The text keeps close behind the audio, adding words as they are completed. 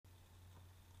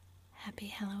Happy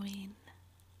Halloween,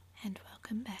 and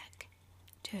welcome back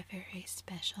to a very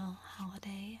special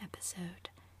holiday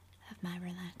episode of my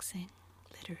relaxing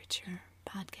literature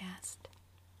podcast.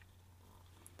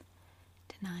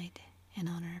 Tonight, in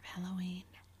honor of Halloween,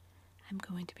 I'm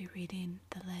going to be reading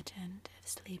The Legend of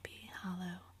Sleepy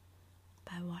Hollow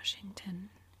by Washington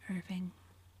Irving.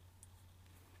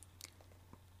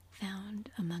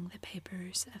 Found among the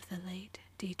papers of the late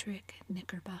Dietrich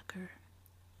Knickerbocker,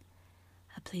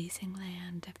 a pleasing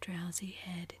land of drowsy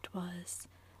head it was,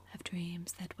 of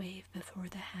dreams that wave before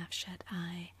the half-shut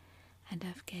eye, and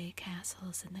of gay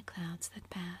castles in the clouds that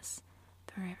pass,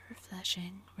 forever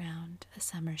flushing round a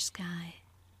summer sky.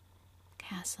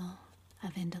 Castle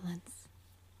of Indolence.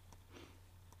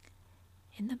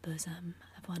 In the bosom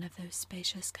of one of those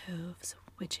spacious coves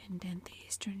which indent the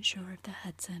eastern shore of the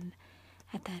Hudson,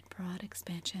 at that broad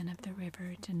expansion of the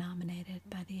river denominated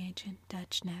by the ancient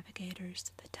Dutch navigators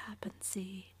the Tappan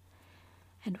Sea,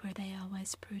 and where they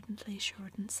always prudently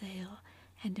shortened sail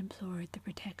and implored the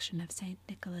protection of St.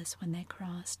 Nicholas when they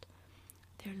crossed,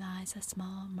 there lies a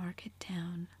small market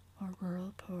town, or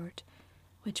rural port,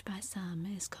 which by some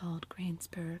is called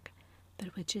Greensburg,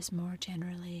 but which is more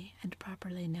generally and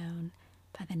properly known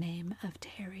by the name of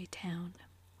Tarrytown.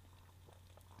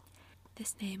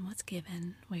 This name was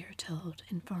given, we are told,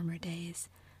 in former days,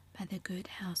 by the good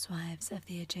housewives of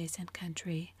the adjacent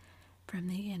country, from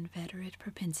the inveterate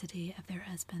propensity of their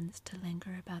husbands to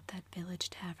linger about that village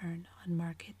tavern on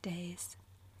market days.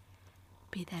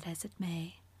 Be that as it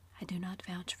may, I do not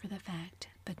vouch for the fact,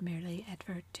 but merely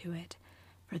advert to it,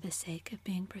 for the sake of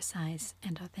being precise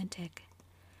and authentic.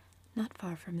 Not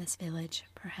far from this village,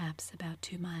 perhaps about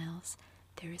 2 miles,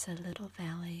 there is a little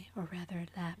valley, or rather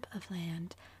lap of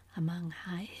land, among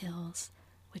high hills,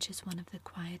 which is one of the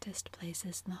quietest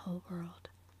places in the whole world.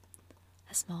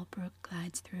 A small brook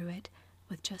glides through it,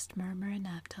 with just murmur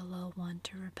enough to lull one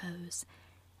to repose,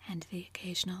 and the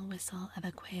occasional whistle of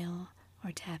a quail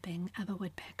or tapping of a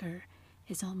woodpecker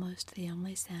is almost the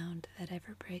only sound that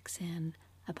ever breaks in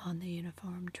upon the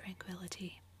uniform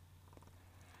tranquillity.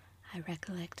 I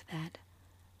recollect that,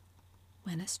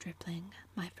 when a stripling,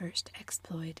 my first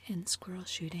exploit in squirrel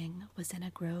shooting was in a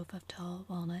grove of tall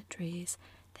walnut trees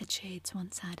that shades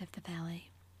one side of the valley.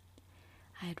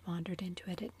 I had wandered into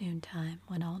it at noontime,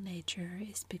 when all nature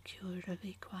is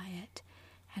peculiarly quiet,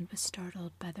 and was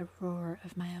startled by the roar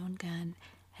of my own gun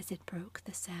as it broke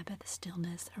the Sabbath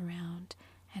stillness around,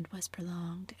 and was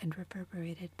prolonged and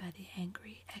reverberated by the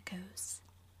angry echoes.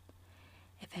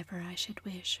 If ever I should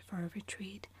wish for a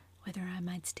retreat, whither I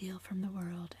might steal from the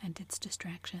world and its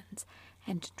distractions,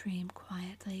 and dream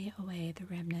quietly away the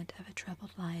remnant of a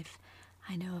troubled life,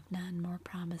 I know of none more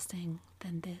promising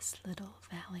than this little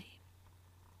valley.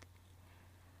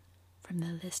 From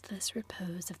the listless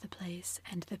repose of the place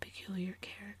and the peculiar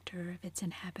character of its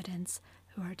inhabitants,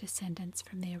 who are descendants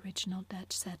from the original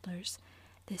Dutch settlers,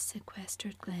 this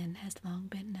sequestered glen has long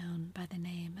been known by the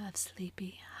name of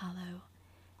Sleepy Hollow,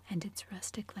 and its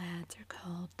rustic lads are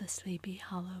called the Sleepy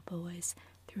Hollow Boys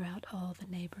throughout all the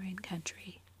neighboring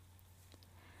country.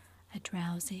 A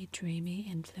drowsy, dreamy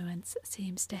influence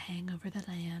seems to hang over the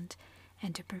land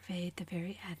and to pervade the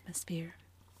very atmosphere.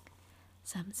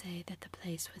 Some say that the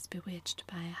place was bewitched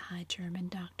by a high German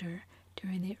doctor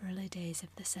during the early days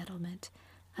of the settlement,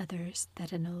 others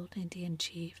that an old Indian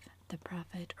chief, the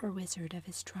prophet or wizard of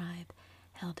his tribe,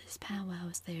 held his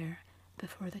powwows there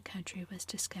before the country was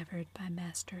discovered by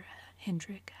Master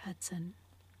Hendrik Hudson.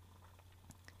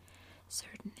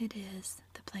 Certain it is,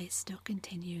 the place still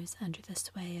continues under the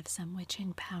sway of some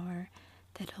witching power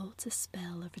that holds a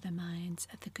spell over the minds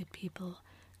of the good people,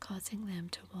 causing them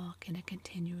to walk in a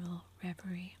continual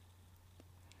reverie.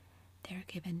 They are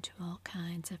given to all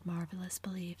kinds of marvelous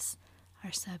beliefs,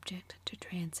 are subject to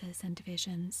trances and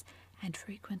visions, and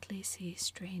frequently see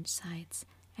strange sights,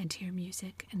 and hear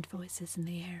music and voices in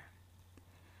the air.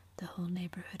 The whole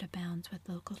neighborhood abounds with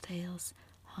local tales,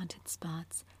 haunted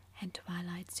spots, and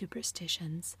twilight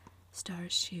superstitions.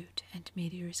 Stars shoot and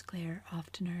meteors glare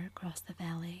oftener across the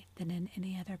valley than in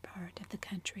any other part of the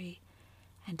country,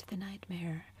 and the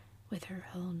nightmare, with her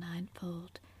whole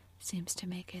ninefold, seems to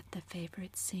make it the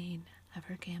favorite scene of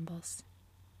her gambols.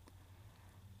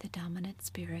 The dominant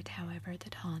spirit, however,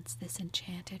 that haunts this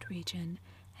enchanted region,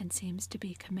 and seems to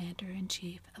be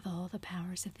commander-in-chief of all the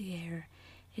powers of the air,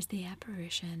 is the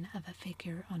apparition of a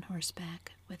figure on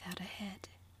horseback without a head.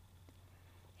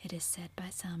 It is said by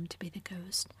some to be the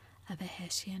ghost of a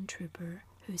Hessian trooper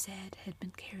whose head had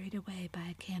been carried away by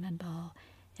a cannonball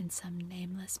in some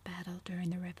nameless battle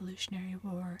during the Revolutionary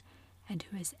War, and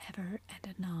who is ever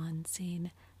and anon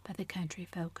seen by the country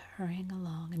folk hurrying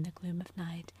along in the gloom of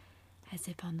night, as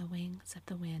if on the wings of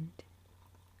the wind.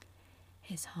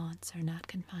 His haunts are not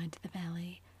confined to the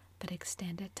valley, but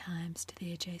extend at times to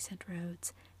the adjacent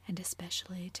roads, and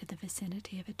especially to the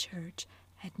vicinity of a church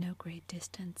at no great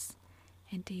distance.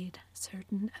 Indeed,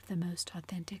 certain of the most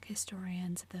authentic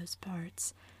historians of those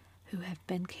parts, who have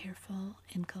been careful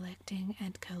in collecting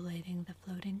and collating the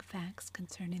floating facts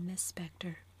concerning this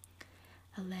spectre,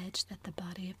 allege that the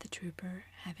body of the trooper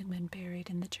having been buried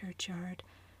in the churchyard,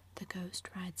 the ghost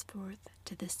rides forth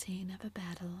to the scene of a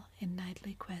battle in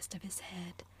nightly quest of his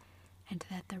head, and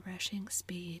that the rushing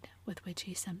speed with which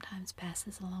he sometimes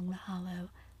passes along the hollow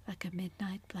like a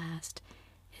midnight blast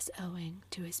is owing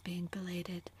to his being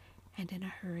belated and in a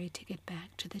hurry to get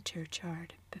back to the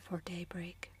churchyard before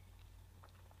daybreak.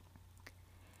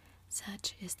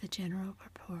 Such is the general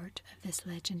purport of this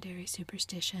legendary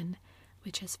superstition,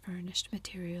 which has furnished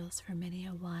materials for many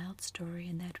a wild story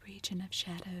in that region of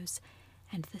shadows,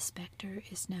 and the spectre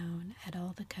is known at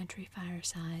all the country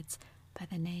firesides by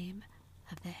the name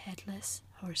of the Headless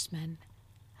Horseman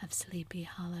of Sleepy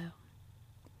Hollow.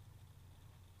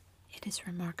 It is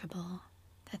remarkable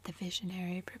that the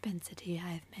visionary propensity I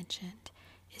have mentioned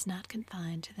is not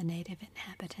confined to the native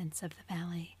inhabitants of the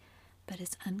valley, but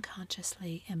is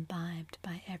unconsciously imbibed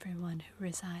by everyone who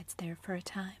resides there for a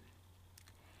time.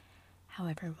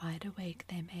 However wide awake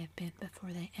they may have been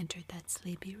before they entered that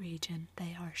sleepy region,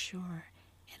 they are sure,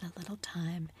 in a little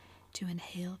time, to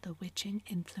inhale the witching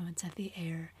influence of the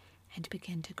air and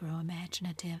begin to grow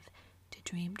imaginative, to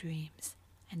dream dreams,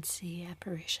 and see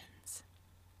apparitions.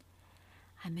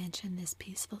 I mention this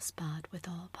peaceful spot with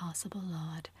all possible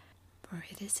laud, for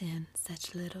it is in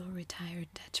such little retired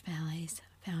Dutch valleys,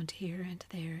 found here and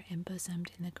there embosomed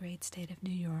in the great state of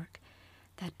New York,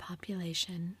 that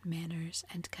population, manners,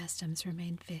 and customs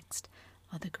remain fixed,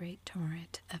 while the great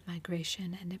torrent of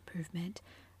migration and improvement,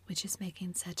 which is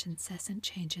making such incessant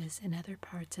changes in other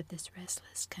parts of this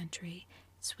restless country,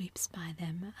 sweeps by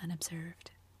them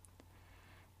unobserved.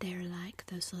 They are like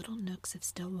those little nooks of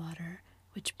still water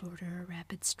which border a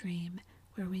rapid stream,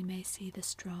 where we may see the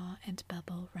straw and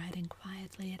bubble riding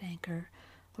quietly at anchor,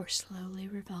 or slowly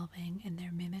revolving in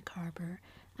their mimic harbor,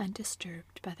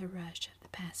 undisturbed by the rush of the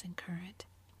passing current.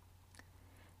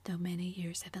 Though many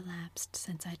years have elapsed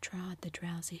since I trod the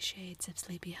drowsy shades of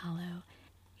Sleepy Hollow,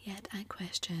 yet I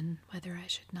question whether I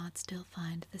should not still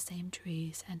find the same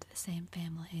trees and the same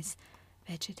families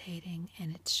vegetating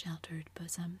in its sheltered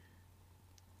bosom.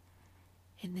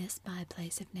 In this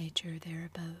by-place of nature there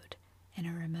abode, in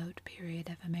a remote period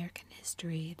of American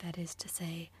history, that is to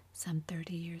say, some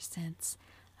 30 years since,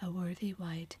 a worthy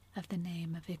wight of the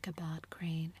name of Ichabod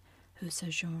Crane, who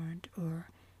sojourned, or,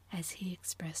 as he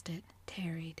expressed it,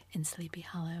 tarried in Sleepy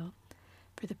Hollow,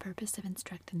 for the purpose of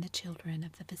instructing the children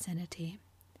of the vicinity.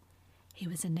 He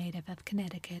was a native of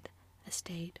Connecticut, a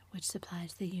state which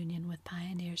supplies the Union with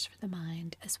pioneers for the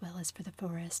mind as well as for the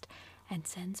forest, and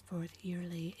sends forth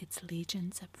yearly its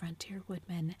legions of frontier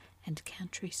woodmen and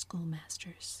country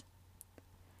schoolmasters.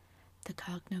 The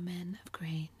cognomen of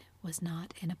Crane was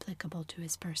not inapplicable to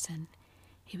his person.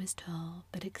 He was tall,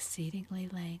 but exceedingly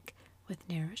lank, with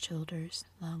narrow shoulders,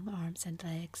 long arms and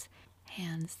legs,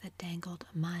 hands that dangled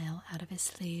a mile out of his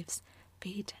sleeves,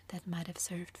 feet that might have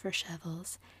served for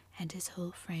shovels, and his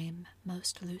whole frame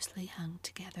most loosely hung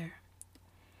together.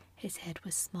 His head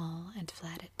was small and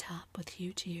flat at top, with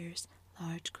huge ears,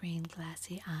 large green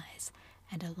glassy eyes,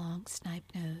 and a long snipe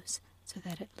nose, so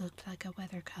that it looked like a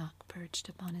weathercock perched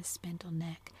upon his spindle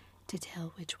neck to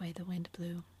tell which way the wind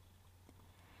blew.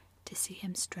 To see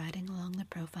him striding along the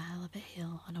profile of a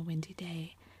hill on a windy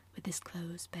day, with his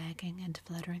clothes bagging and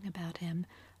fluttering about him,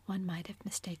 one might have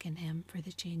mistaken him for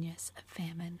the genius of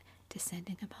famine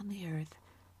descending upon the earth,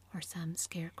 or some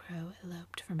scarecrow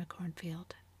eloped from a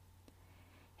cornfield.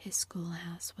 His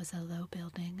schoolhouse was a low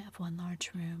building of one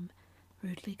large room,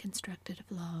 rudely constructed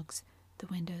of logs, the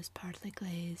windows partly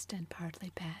glazed and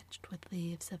partly patched with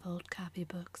leaves of old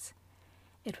copybooks.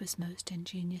 It was most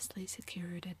ingeniously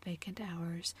secured at vacant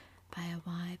hours by a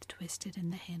withe twisted in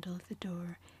the handle of the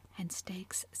door, and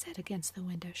stakes set against the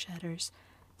window shutters,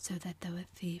 so that though a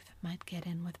thief might get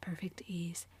in with perfect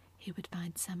ease, he would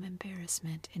find some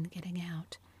embarrassment in getting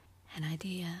out, an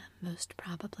idea most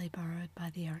probably borrowed by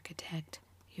the architect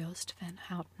Joost van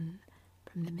Houten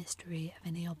from the mystery of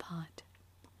an eel pot.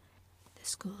 The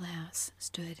schoolhouse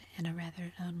stood in a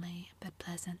rather lonely but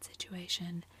pleasant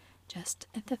situation, just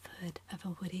at the foot of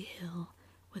a woody hill,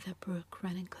 with a brook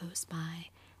running close by,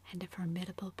 and a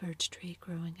formidable birch tree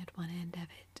growing at one end of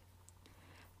it.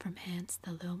 From hence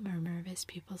the low murmur of his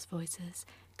pupils' voices,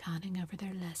 conning over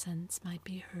their lessons, might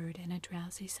be heard in a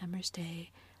drowsy summer's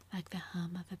day, like the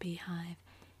hum of a beehive,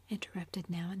 interrupted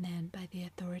now and then by the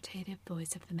authoritative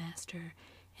voice of the master,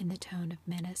 in the tone of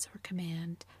menace or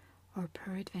command, or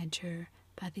peradventure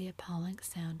by the appalling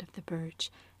sound of the birch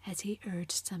as he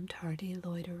urged some tardy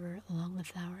loiterer along the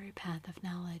flowery path of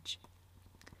knowledge.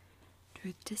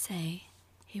 Truth to say,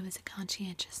 he was a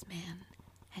conscientious man,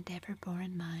 and ever bore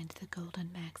in mind the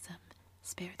golden maxim,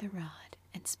 spare the rod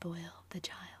and spoil the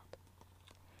child.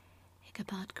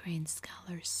 Ichabod Crane's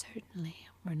scholars certainly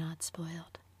were not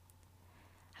spoiled.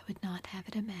 I would not have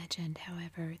it imagined,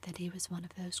 however, that he was one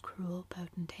of those cruel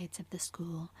potentates of the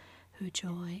school who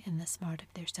joy in the smart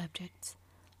of their subjects.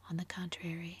 On the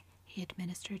contrary, he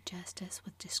administered justice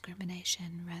with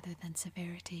discrimination rather than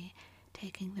severity,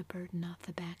 taking the burden off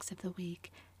the backs of the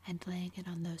weak and laying it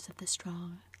on those of the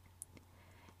strong.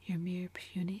 Your mere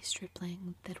puny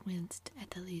stripling that winced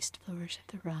at the least flourish of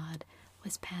the rod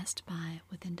was passed by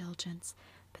with indulgence,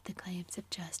 but the claims of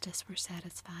justice were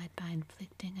satisfied by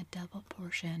inflicting a double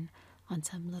portion on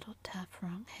some little tough,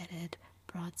 wrong-headed,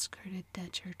 broad-skirted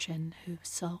Dutch urchin who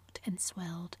sulked and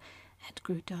swelled and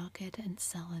grew dogged and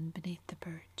sullen beneath the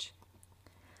birch.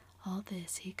 All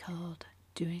this he called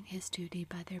doing his duty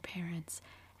by their parents,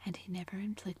 and he never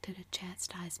inflicted a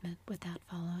chastisement without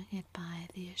following it by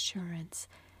the assurance,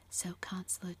 so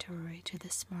consolatory to the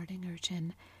smarting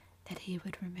urchin, that he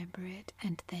would remember it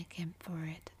and thank him for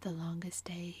it the longest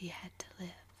day he had to live.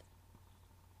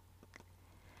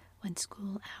 When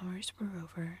school hours were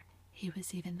over, he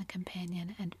was even the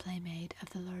companion and playmate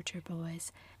of the larger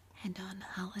boys, and on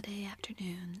holiday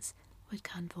afternoons would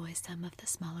convoy some of the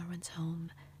smaller ones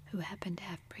home, who happened to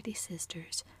have pretty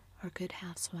sisters or good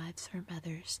housewives for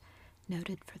mothers,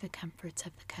 noted for the comforts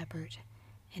of the cupboard.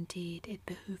 Indeed, it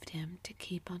behooved him to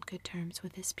keep on good terms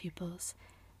with his pupils.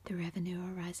 The revenue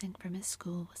arising from his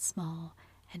school was small,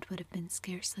 and would have been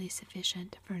scarcely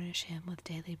sufficient to furnish him with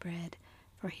daily bread,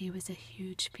 for he was a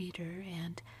huge feeder,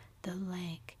 and, though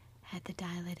lank, had the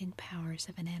dilating powers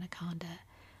of an anaconda.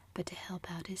 But to help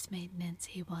out his maintenance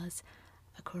he was,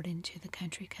 according to the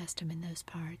country custom in those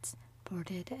parts,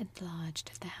 boarded and lodged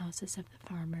at the houses of the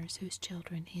farmers whose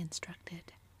children he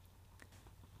instructed.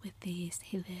 With these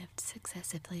he lived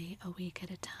successively a week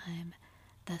at a time,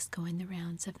 thus going the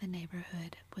rounds of the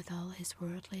neighborhood with all his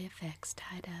worldly effects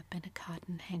tied up in a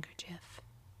cotton handkerchief.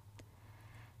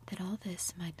 That all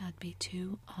this might not be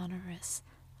too onerous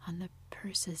on the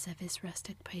purses of his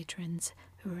rustic patrons,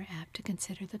 who were apt to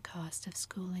consider the cost of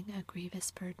schooling a grievous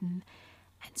burden,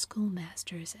 and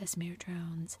schoolmasters as mere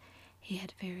drones, he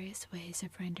had various ways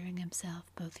of rendering himself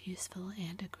both useful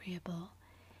and agreeable.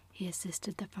 He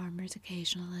assisted the farmers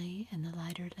occasionally in the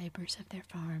lighter labors of their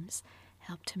farms,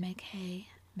 helped to make hay,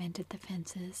 mended the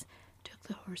fences, took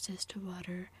the horses to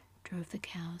water, drove the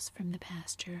cows from the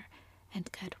pasture,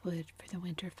 and cut wood for the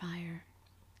winter fire.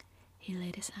 He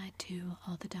laid aside, too,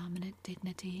 all the dominant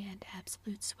dignity and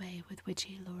absolute sway with which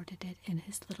he lorded it in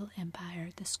his little empire,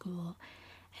 the school,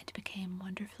 and became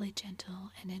wonderfully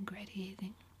gentle and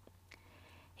ingratiating.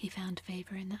 He found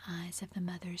favor in the eyes of the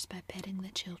mothers by petting the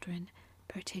children,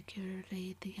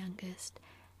 particularly the youngest,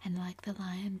 and like the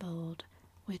lion bold,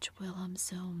 which whilom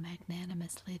so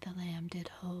magnanimously the lamb did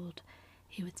hold,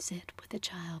 he would sit with the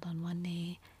child on one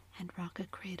knee, and rock a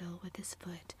cradle with his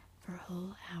foot for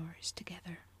whole hours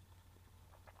together.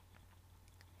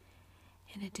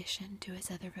 In addition to his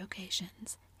other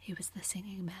vocations, he was the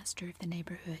singing master of the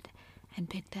neighborhood, and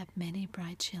picked up many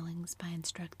bright shillings by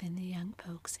instructing the young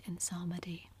folks in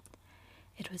psalmody.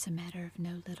 It was a matter of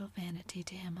no little vanity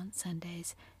to him on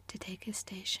Sundays to take his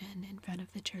station in front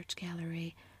of the church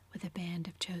gallery with a band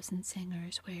of chosen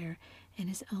singers, where, in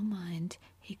his own mind,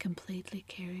 he completely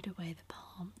carried away the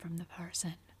palm from the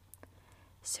parson.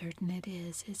 Certain it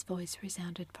is, his voice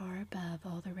resounded far above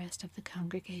all the rest of the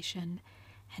congregation,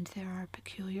 and there are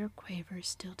peculiar quavers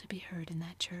still to be heard in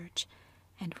that church,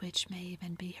 and which may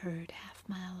even be heard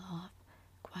half-mile off,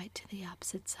 quite to the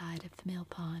opposite side of the mill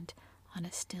pond, on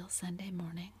a still Sunday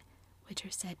morning, which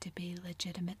are said to be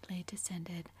legitimately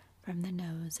descended from the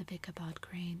nose of Ichabod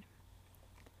Crane.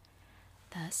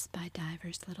 Thus, by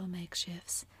divers little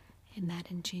makeshifts, in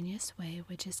that ingenious way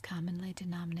which is commonly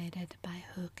denominated by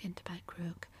hook and by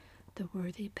crook, the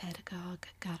worthy pedagogue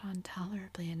got on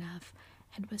tolerably enough,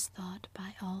 and was thought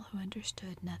by all who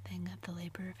understood nothing of the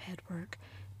labor of head work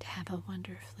to have a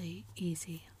wonderfully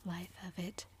easy life of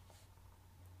it.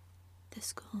 The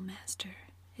schoolmaster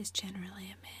is generally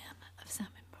a man of some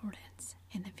importance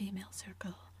in the female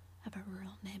circle of a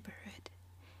rural neighborhood,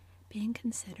 being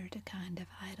considered a kind of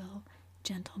idle,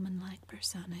 gentlemanlike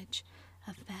personage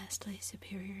of vastly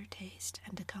superior taste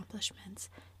and accomplishments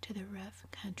to the rough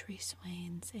country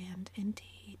swains, and,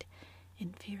 indeed,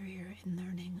 inferior in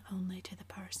learning only to the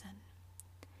parson.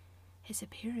 His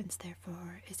appearance,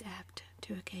 therefore, is apt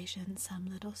to occasion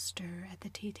some little stir at the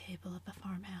tea-table of a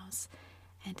farmhouse,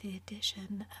 and the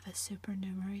addition of a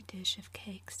supernumerary dish of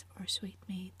cakes or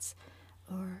sweetmeats,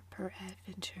 or,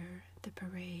 peradventure, the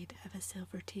parade of a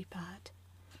silver teapot.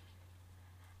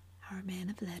 Our man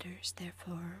of letters,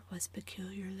 therefore, was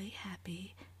peculiarly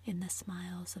happy in the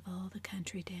smiles of all the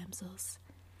country damsels.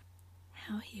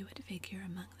 How he would figure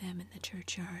among them in the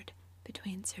churchyard,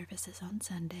 between services on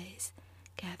Sundays,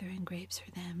 gathering grapes for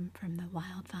them from the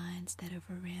wild vines that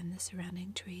overran the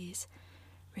surrounding trees,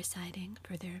 reciting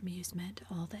for their amusement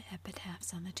all the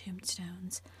epitaphs on the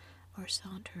tombstones, or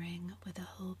sauntering with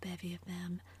a whole bevy of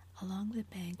them along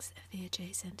the banks of the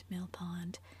adjacent mill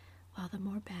pond, while the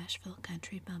more bashful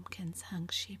country bumpkins hung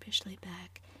sheepishly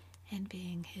back,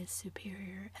 envying his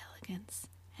superior elegance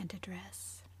and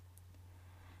address.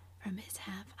 From his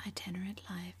half-itinerant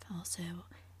life, also,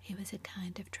 he was a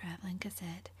kind of traveling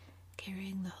gazette,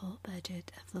 carrying the whole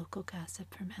budget of local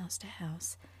gossip from house to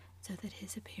house, so that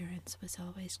his appearance was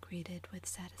always greeted with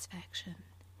satisfaction.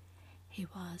 He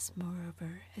was,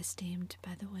 moreover, esteemed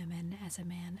by the women as a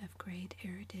man of great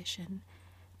erudition,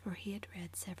 for he had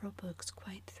read several books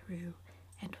quite through,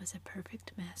 and was a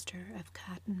perfect master of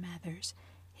Cotton Mather's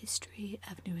History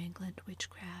of New England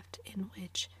Witchcraft, in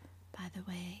which, by the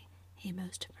way, he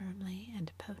most firmly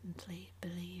and potently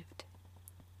believed.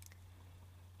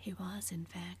 He was, in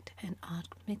fact, an odd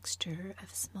mixture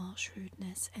of small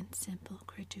shrewdness and simple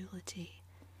credulity.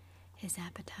 His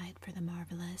appetite for the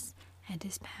marvelous and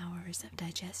his powers of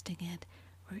digesting it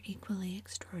were equally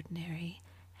extraordinary,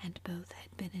 and both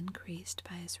had been increased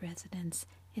by his residence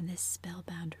in this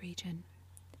spellbound region.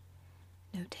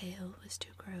 No tale was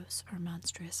too gross or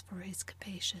monstrous for his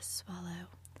capacious swallow.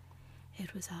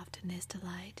 It was often his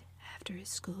delight, after his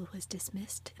school was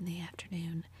dismissed in the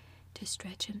afternoon, to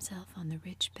stretch himself on the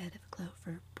rich bed of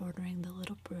clover bordering the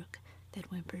little brook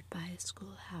that whimpered by his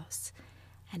schoolhouse,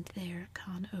 and there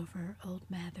con over old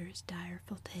Mather's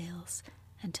direful tales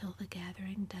until the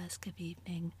gathering dusk of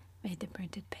evening made the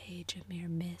printed page a mere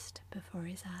mist before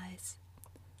his eyes.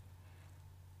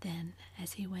 Then,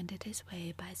 as he wended his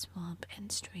way by swamp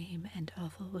and stream and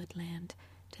awful woodland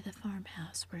to the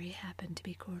farmhouse where he happened to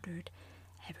be quartered,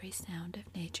 every sound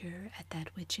of nature at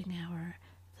that witching hour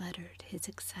fluttered his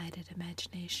excited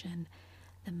imagination,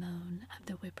 the moan of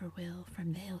the whippoorwill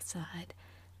from the hillside,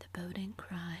 the boding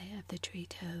cry of the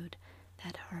tree-toad,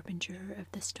 that harbinger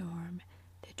of the storm,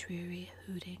 the dreary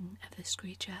hooting of the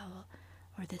screech-owl,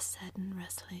 or the sudden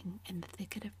rustling in the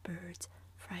thicket of birds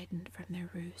frightened from their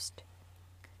roost.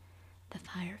 The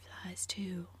fireflies,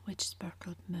 too, which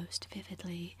sparkled most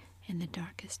vividly in the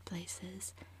darkest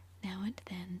places, now and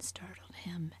then startled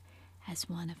him, as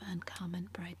one of uncommon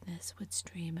brightness would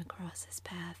stream across his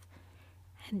path,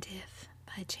 and if,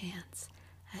 by chance,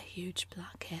 a huge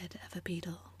blockhead of a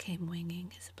beetle came winging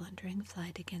his blundering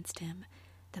flight against him,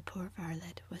 the poor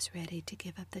varlet was ready to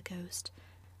give up the ghost,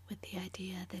 with the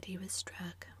idea that he was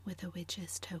struck with a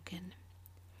witch's token.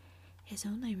 His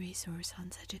only resource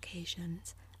on such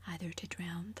occasions, either to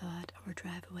drown thought or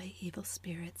drive away evil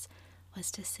spirits, was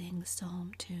to sing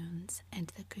psalm tunes,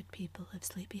 and the good people of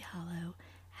Sleepy Hollow,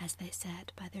 as they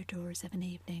sat by their doors of an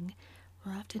evening,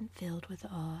 were often filled with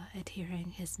awe at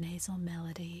hearing his nasal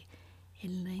melody,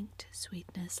 in linked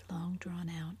sweetness long drawn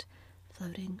out,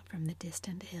 floating from the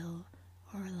distant hill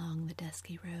or along the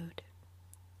dusky road.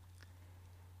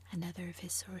 Another of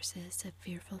his sources of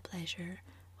fearful pleasure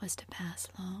was to pass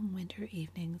long winter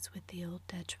evenings with the old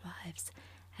Dutch wives,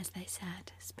 as they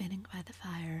sat spinning by the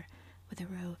fire, with a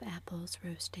row of apples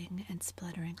roasting and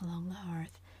spluttering along the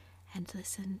hearth, and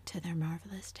listen to their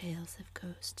marvelous tales of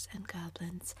ghosts and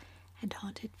goblins, and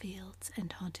haunted fields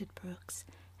and haunted brooks,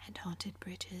 and haunted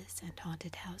bridges and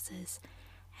haunted houses,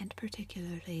 and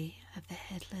particularly of the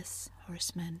headless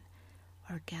horseman,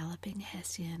 or galloping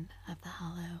Hessian of the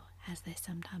Hollow, as they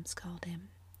sometimes called him.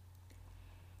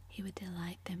 He would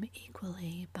delight them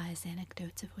equally by his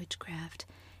anecdotes of witchcraft,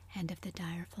 and of the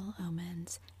direful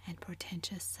omens and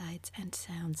portentous sights and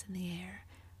sounds in the air,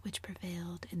 which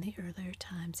prevailed in the earlier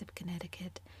times of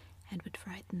Connecticut, and would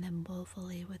frighten them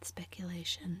woefully with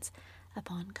speculations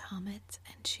upon comets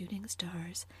and shooting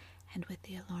stars, and with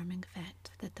the alarming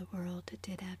fact that the world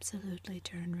did absolutely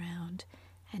turn round,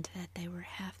 and that they were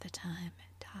half the time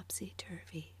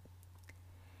topsy-turvy.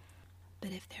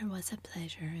 But if there was a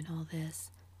pleasure in all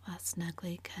this, while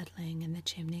snugly cuddling in the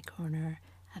chimney corner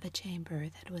of a chamber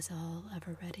that was all of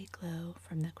a ruddy glow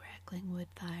from the crackling wood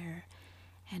fire,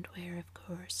 and where, of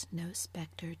course, no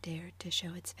spectre dared to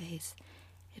show its face,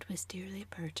 it was dearly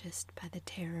purchased by the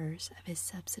terrors of his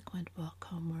subsequent walk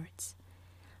homewards.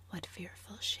 What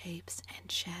fearful shapes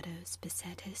and shadows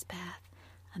beset his path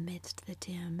amidst the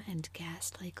dim and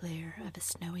ghastly glare of a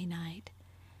snowy night.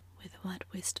 With what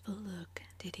wistful look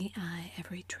did he eye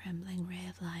every trembling ray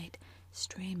of light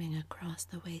streaming across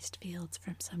the waste fields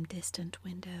from some distant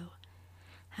window.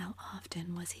 How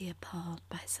often was he appalled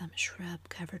by some shrub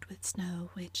covered with snow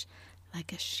which,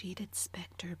 like a sheeted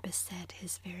spectre, beset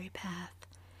his very path.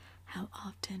 How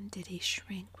often did he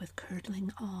shrink with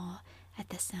curdling awe at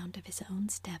the sound of his own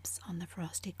steps on the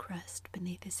frosty crust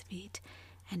beneath his feet,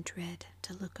 and dread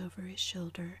to look over his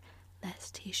shoulder,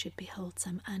 lest he should behold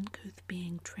some uncouth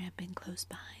being tramping close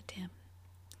behind him.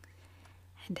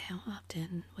 And how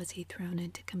often was he thrown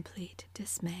into complete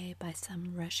dismay by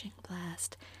some rushing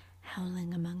blast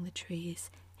howling among the trees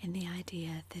in the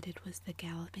idea that it was the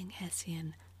galloping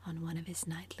Hessian on one of his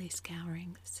nightly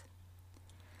scourings.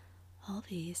 All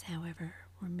these, however,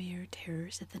 were mere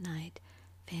terrors of the night,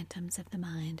 phantoms of the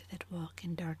mind that walk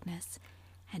in darkness,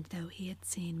 and though he had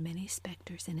seen many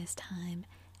spectres in his time,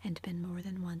 and been more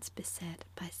than once beset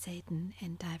by Satan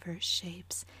in divers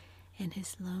shapes in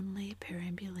his lonely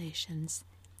perambulations,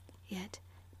 yet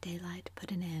daylight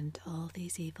put an end to all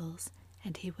these evils,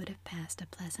 and he would have passed a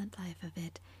pleasant life of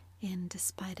it, in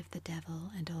despite of the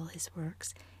devil and all his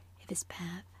works, if his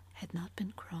path had not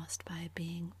been crossed by a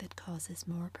being that causes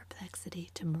more perplexity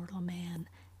to mortal man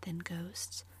than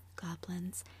ghosts,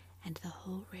 goblins, and the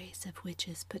whole race of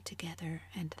witches put together,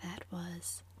 and that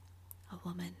was a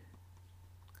woman.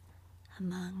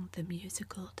 Among the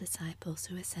musical disciples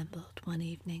who assembled one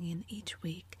evening in each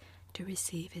week to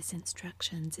receive his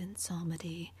instructions in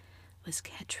psalmody was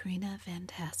Katrina Van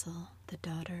Tassel, the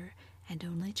daughter and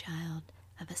only child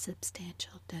of a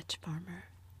substantial Dutch farmer.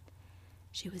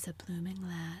 She was a blooming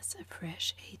lass of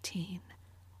fresh 18,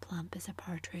 plump as a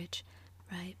partridge,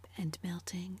 ripe and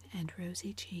melting and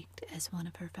rosy-cheeked as one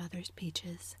of her father's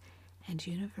peaches, and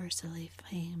universally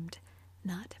famed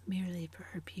not merely for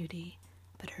her beauty,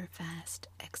 but her vast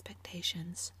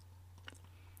expectations.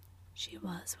 She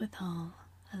was withal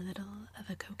a little of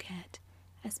a coquette,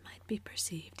 as might be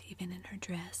perceived even in her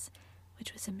dress,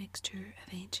 which was a mixture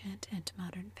of ancient and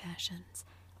modern fashions,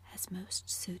 as most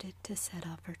suited to set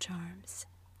off her charms.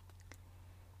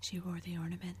 She wore the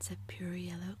ornaments of pure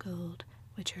yellow gold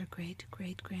which her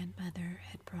great-great-grandmother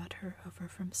had brought her over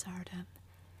from Sardom,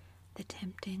 the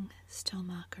tempting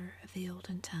Stillmacher of the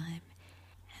olden time,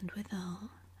 and withal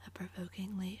a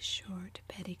provokingly short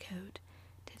petticoat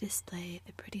to display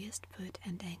the prettiest foot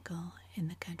and ankle in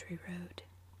the country road.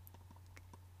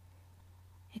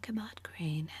 Ichabod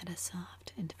Crane had a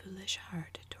soft and foolish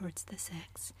heart towards the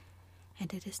sex,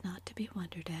 and it is not to be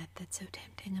wondered at that so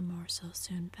tempting a morsel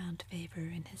soon found favor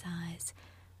in his eyes,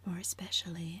 more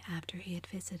especially after he had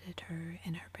visited her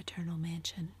in her paternal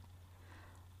mansion.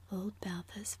 Old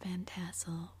Balthus Van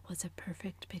Tassel was a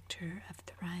perfect picture of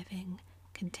thriving,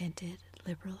 contented,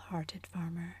 liberal-hearted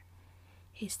farmer.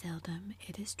 He seldom,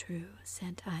 it is true,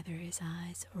 sent either his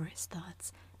eyes or his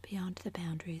thoughts beyond the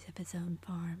boundaries of his own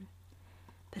farm,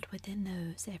 but within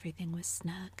those everything was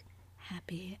snug,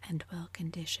 happy, and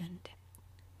well-conditioned.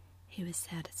 He was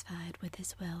satisfied with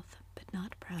his wealth, but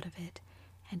not proud of it,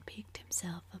 and piqued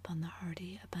himself upon the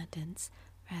hearty abundance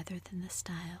rather than the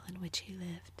style in which he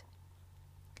lived.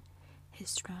 His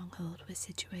stronghold was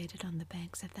situated on the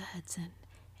banks of the Hudson,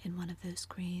 in one of those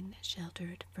green,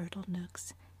 sheltered, fertile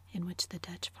nooks in which the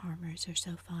Dutch farmers are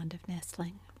so fond of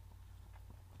nestling.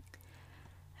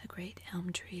 A great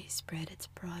elm tree spread its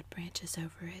broad branches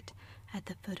over it, at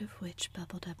the foot of which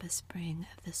bubbled up a spring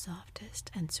of the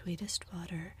softest and sweetest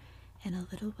water in a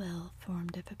little well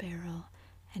formed of a barrel,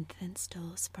 and then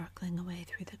stole sparkling away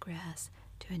through the grass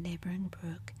to a neighboring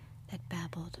brook that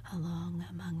babbled along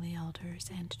among the alders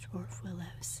and dwarf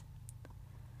willows.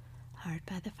 Hard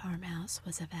by the farmhouse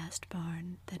was a vast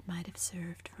barn that might have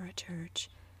served for a church,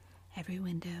 every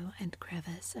window and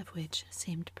crevice of which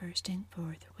seemed bursting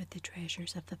forth with the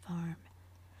treasures of the farm.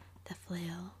 The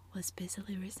flail was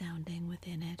busily resounding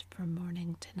within it from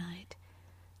morning to night.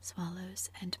 Swallows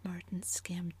and martins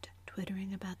skimmed,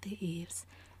 twittering about the eaves,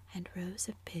 and rows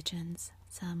of pigeons,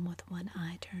 some with one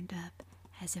eye turned up,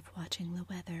 as if watching the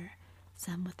weather,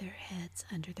 some with their heads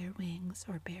under their wings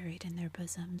or buried in their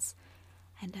bosoms,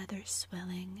 and others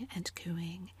swelling and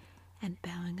cooing and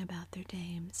bowing about their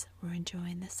dames, were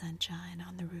enjoying the sunshine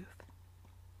on the roof.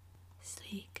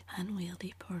 Sleek,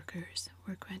 unwieldy porkers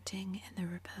were grunting in the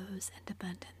repose and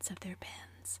abundance of their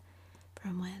pens,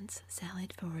 from whence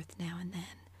sallied forth now and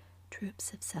then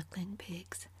troops of suckling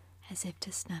pigs, as if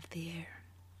to snuff the air.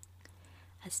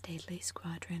 A stately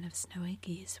squadron of snowy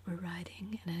geese were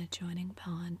riding in an adjoining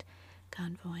pond,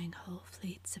 convoying whole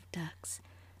fleets of ducks.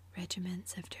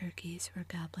 Regiments of turkeys were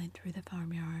gobbling through the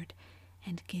farmyard,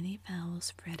 and guinea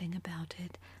fowls fretting about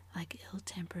it like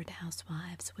ill-tempered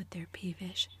housewives with their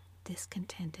peevish,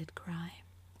 discontented cry.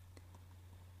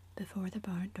 Before the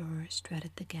barn door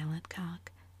strutted the gallant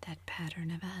cock, that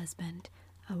pattern of a husband,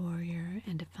 a warrior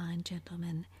and a fine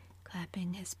gentleman,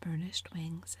 clapping his burnished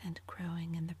wings and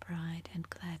crowing in the pride and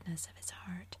gladness of his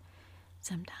heart,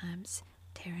 sometimes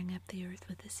tearing up the earth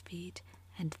with his feet,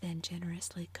 and then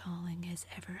generously calling his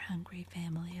ever-hungry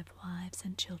family of wives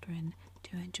and children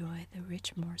to enjoy the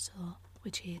rich morsel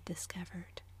which he had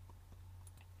discovered.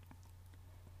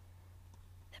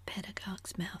 The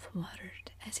pedagogue's mouth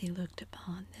watered as he looked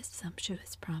upon this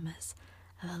sumptuous promise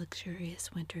of a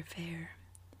luxurious winter fare.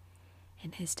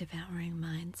 In his devouring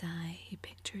mind's eye he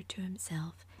pictured to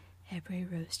himself every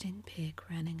roasting pig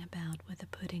running about with a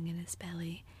pudding in his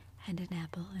belly and an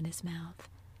apple in his mouth.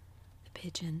 The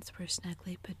pigeons were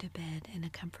snugly put to bed in a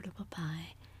comfortable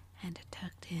pie and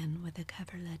tucked in with a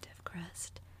coverlet of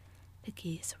crust. The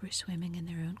geese were swimming in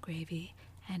their own gravy,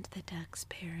 and the ducks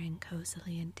pairing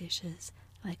cozily in dishes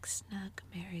like snug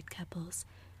married couples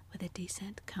with a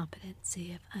decent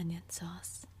competency of onion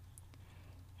sauce.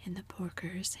 In the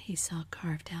porkers he saw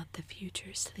carved out the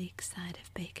future sleek side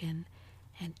of bacon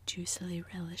and juicily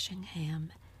relishing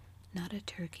ham, not a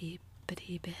turkey, but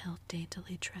he beheld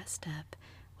daintily trussed up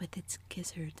with its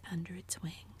gizzard under its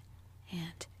wing,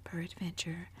 and,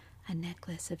 peradventure, a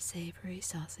necklace of savory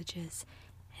sausages,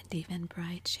 and even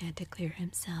bright Chanticleer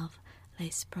himself lay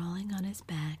sprawling on his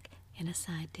back in a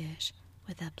side dish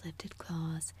with uplifted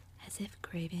claws, as if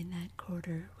craving that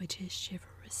quarter which his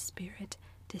chivalrous spirit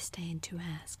disdained to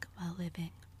ask while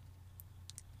living.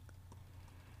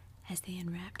 As the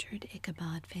enraptured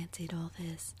Ichabod fancied all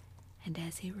this, and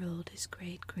as he rolled his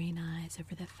great green eyes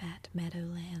over the fat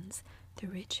meadowlands, the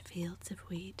rich fields of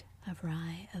wheat, of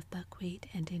rye, of buckwheat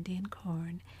and Indian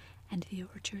corn, and the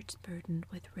orchards burdened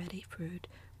with ruddy fruit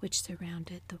which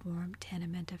surrounded the warm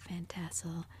tenement of Van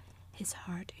Tassel, his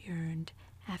heart yearned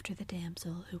after the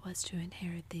damsel who was to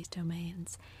inherit these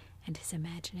domains, and his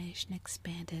imagination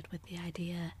expanded with the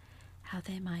idea how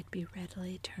they might be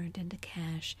readily turned into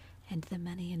cash, and the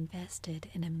money invested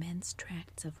in immense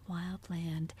tracts of wild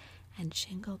land and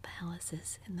shingle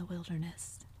palaces in the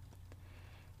wilderness.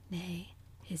 Nay,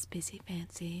 his busy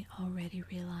fancy already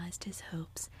realized his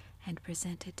hopes, and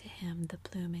presented to him the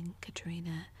blooming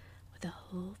Katrina, with a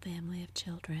whole family of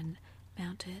children,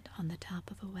 mounted on the top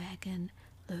of a wagon,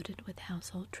 loaded with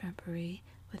household trumpery,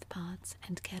 with pots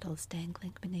and kettles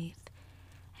dangling beneath,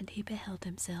 and he beheld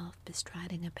himself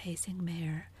bestriding a pacing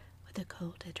mare, with a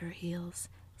colt at her heels,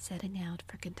 setting out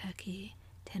for Kentucky,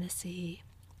 Tennessee,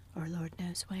 or Lord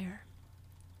knows where.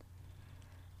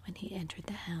 When he entered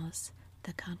the house,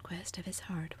 the conquest of his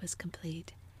heart was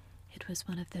complete. It was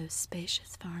one of those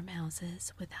spacious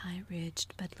farmhouses with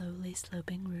high-ridged but lowly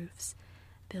sloping roofs,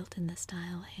 built in the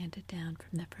style handed down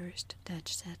from the first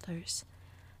Dutch settlers,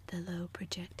 the low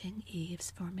projecting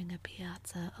eaves forming a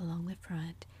piazza along the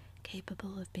front,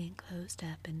 capable of being closed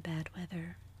up in bad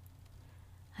weather.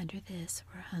 Under this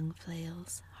were hung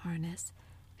flails, harness,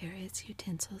 various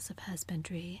utensils of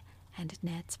husbandry, and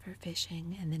nets for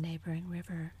fishing in the neighboring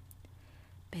river.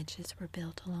 Benches were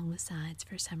built along the sides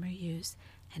for summer use,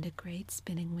 and a great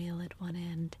spinning wheel at one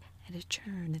end and a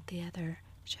churn at the other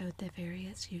showed the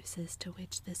various uses to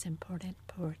which this important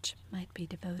porch might be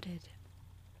devoted.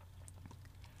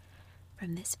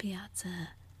 From this piazza,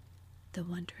 the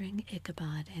wondering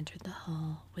Ichabod entered the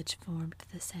hall which formed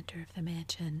the center of the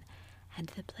mansion and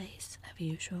the place of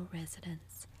usual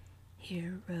residence.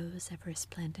 Here rows of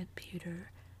resplendent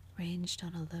pewter, ranged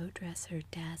on a low dresser,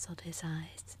 dazzled his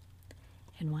eyes.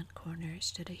 In one corner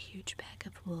stood a huge bag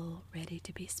of wool ready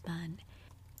to be spun,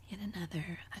 in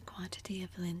another a quantity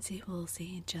of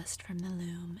linsey-woolsey just from the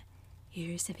loom,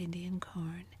 ears of Indian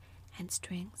corn, and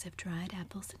strings of dried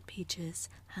apples and peaches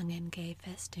hung in gay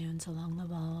festoons along the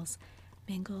walls,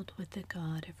 mingled with the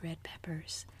gaud of red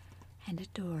peppers, and a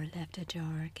door left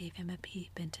ajar gave him a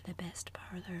peep into the best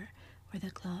parlor, where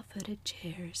the claw-footed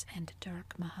chairs and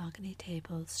dark mahogany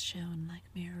tables shone like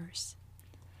mirrors.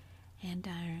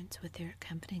 Andirons with their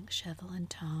accompanying shovel and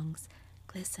tongs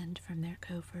glistened from their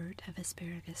covert of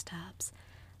asparagus tops.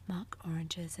 Mock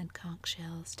oranges and conch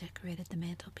shells decorated the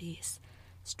mantelpiece.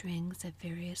 Strings of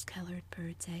various colored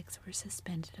birds' eggs were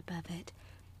suspended above it.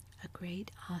 A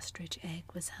great ostrich egg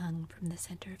was hung from the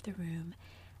center of the room,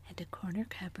 and a corner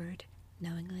cupboard,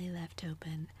 knowingly left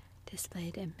open,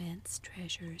 displayed immense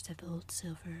treasures of old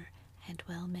silver and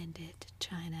well-mended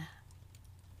china.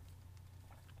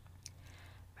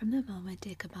 From the moment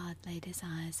Ichabod laid his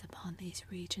eyes upon these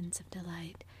regions of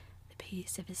delight, the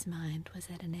peace of his mind was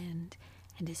at an end,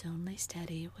 and his only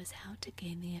study was how to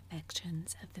gain the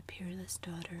affections of the peerless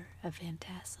daughter of Van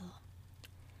Tassel.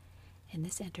 In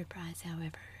this enterprise,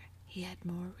 however, he had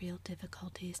more real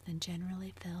difficulties than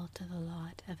generally fell to the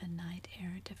lot of a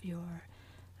knight-errant of yore,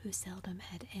 who seldom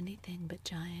had anything but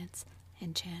giants,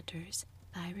 enchanters,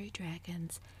 fiery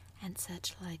dragons, and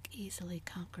such like easily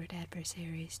conquered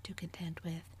adversaries to contend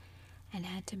with, and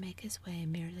had to make his way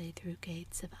merely through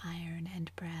gates of iron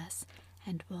and brass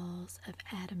and walls of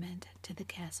adamant to the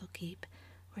castle keep,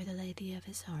 where the lady of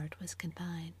his heart was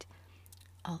confined,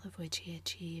 all of which he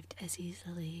achieved as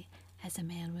easily as a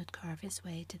man would carve his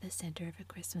way to the center of a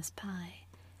Christmas pie,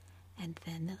 and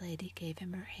then the lady gave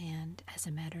him her hand as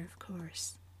a matter of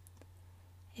course.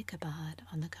 Ichabod,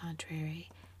 on the contrary,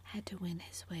 had to win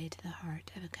his way to the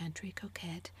heart of a country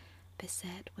coquette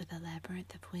beset with a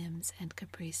labyrinth of whims and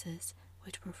caprices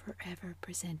which were forever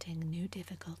presenting new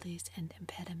difficulties and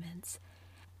impediments,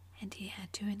 and he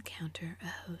had to encounter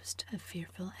a host of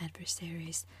fearful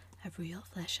adversaries of real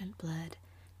flesh and blood,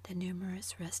 the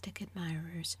numerous rustic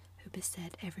admirers who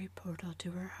beset every portal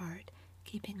to her heart,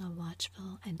 keeping a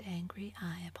watchful and angry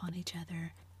eye upon each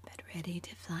other, but ready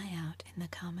to fly out in the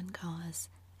common cause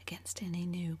against any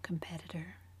new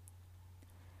competitor.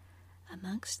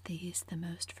 Amongst these the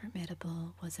most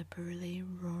formidable was a burly,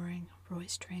 roaring,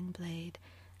 roistering blade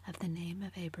of the name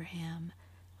of Abraham,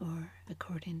 or,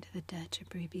 according to the Dutch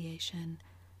abbreviation,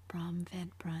 Brom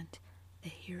van Brunt, the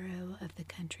hero of the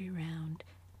country round,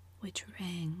 which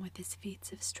rang with his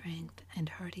feats of strength and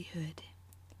hardihood.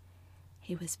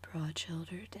 He was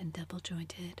broad-shouldered and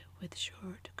double-jointed, with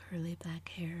short, curly black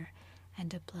hair,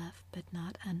 and a bluff but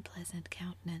not unpleasant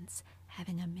countenance,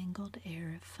 having a mingled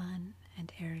air of fun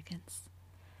and arrogance.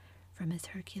 From his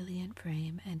Herculean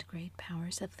frame and great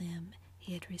powers of limb,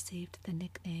 he had received the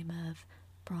nickname of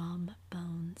Brom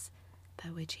Bones, by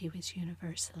which he was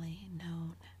universally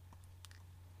known.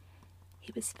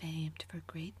 He was famed for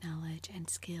great knowledge and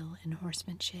skill in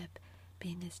horsemanship,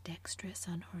 being as dexterous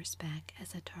on horseback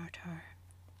as a Tartar.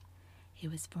 He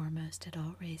was foremost at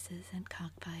all races and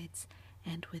cockfights,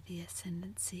 and with the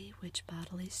ascendancy which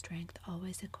bodily strength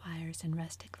always acquires in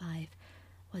rustic life,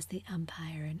 was the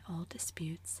umpire in all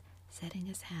disputes, setting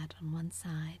his hat on one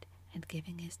side and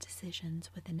giving his decisions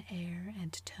with an air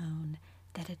and tone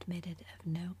that admitted of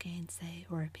no gainsay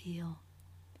or appeal.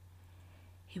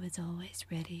 He was always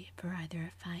ready for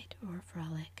either a fight or a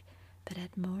frolic, but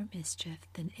had more mischief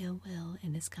than ill will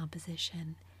in his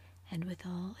composition, and with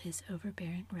all his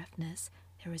overbearing roughness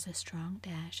there was a strong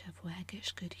dash of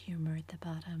waggish good humor at the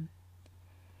bottom.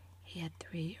 He had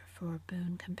 3 or 4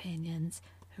 boon companions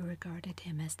who regarded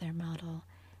him as their model,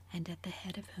 and at the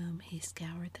head of whom he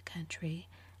scoured the country,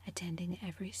 attending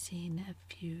every scene of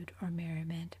feud or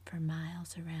merriment for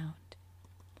miles around.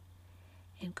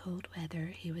 In cold weather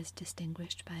he was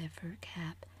distinguished by a fur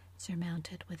cap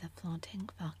surmounted with a flaunting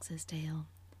fox's tail,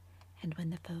 and when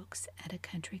the folks at a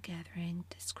country gathering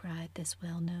descried this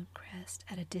well-known crest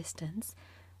at a distance,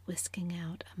 whisking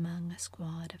out among a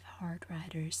squad of hard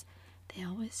riders, they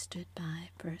always stood by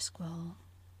for a squall.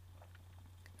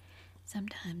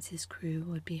 Sometimes his crew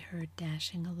would be heard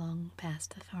dashing along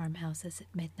past the farmhouses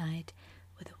at midnight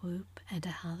with a whoop and a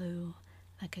halloo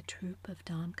like a troop of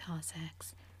dawn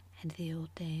Cossacks, and the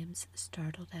old dames,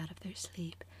 startled out of their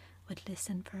sleep, would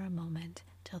listen for a moment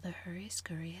till the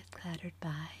hurry-scurry had clattered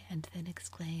by, and then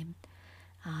exclaim,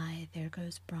 "Aye, there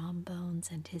goes Brom Bones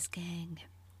and his gang."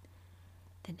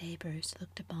 The neighbors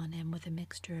looked upon him with a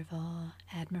mixture of awe,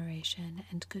 admiration,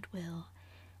 and goodwill,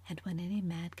 and when any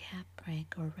madcap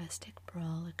prank or rustic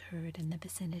brawl occurred in the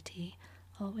vicinity,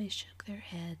 always shook their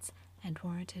heads and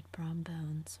warranted Brom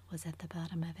Bones was at the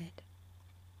bottom of it.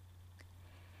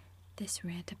 This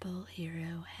rantable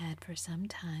hero had for some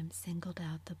time singled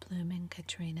out the blooming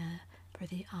Katrina for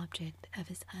the object of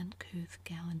his uncouth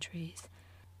gallantries,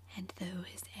 and though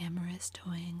his amorous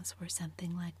toyings were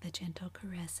something like the gentle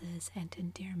caresses and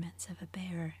endearments of a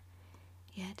bear,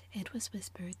 yet it was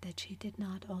whispered that she did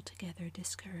not altogether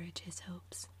discourage his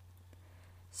hopes.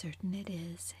 Certain it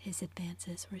is, his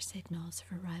advances were signals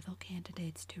for rival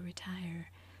candidates to retire,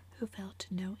 who felt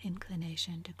no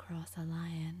inclination to cross a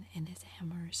lion in his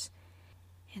amours,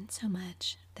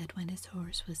 insomuch that when his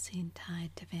horse was seen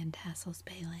tied to Van Tassel's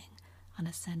paling on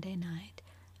a Sunday night,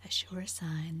 a sure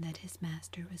sign that his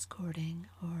master was courting,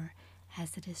 or,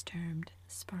 as it is termed,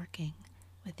 sparking,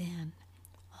 within,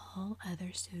 all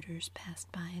other suitors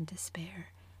passed by in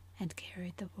despair, and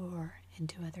carried the war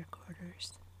into other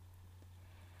quarters.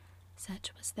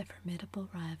 Such was the formidable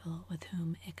rival with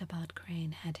whom Ichabod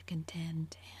Crane had to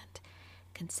contend, and,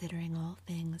 considering all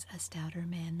things, a stouter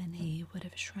man than he would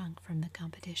have shrunk from the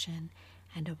competition,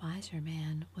 and a wiser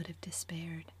man would have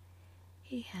despaired.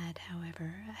 He had,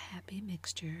 however, a happy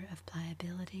mixture of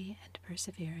pliability and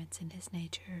perseverance in his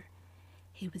nature.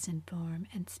 He was in form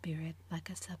and spirit like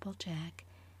a supple jack,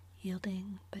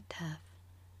 yielding but tough.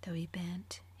 Though he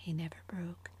bent, he never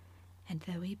broke, and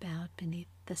though he bowed beneath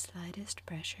the slightest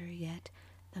pressure, yet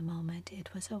the moment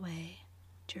it was away,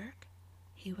 jerk,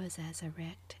 he was as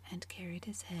erect and carried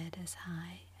his head as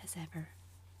high as ever.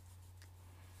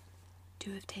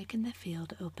 To have taken the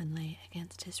field openly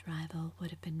against his rival would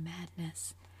have been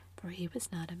madness, for he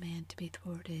was not a man to be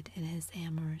thwarted in his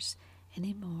amours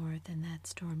any more than that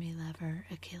stormy lover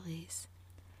Achilles.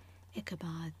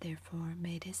 Ichabod therefore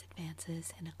made his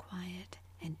advances in a quiet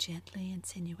and gently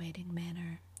insinuating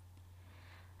manner.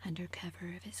 Under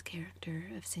cover of his character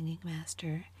of singing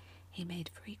master, he made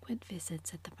frequent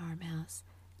visits at the farmhouse,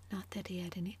 not that he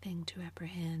had anything to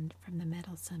apprehend from the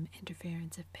meddlesome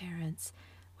interference of parents,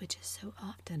 which is so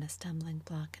often a stumbling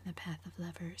block in the path of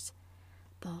lovers.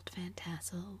 Bald Van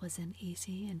Tassel was an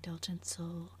easy, indulgent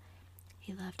soul.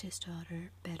 He loved his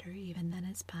daughter better even than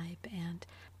his pipe, and,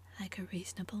 like a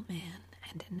reasonable man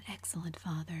and an excellent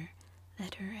father,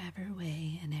 let her have her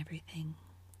way in everything.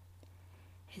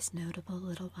 His notable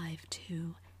little wife,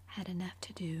 too, had enough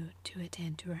to do to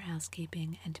attend to her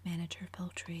housekeeping and manage her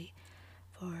poultry,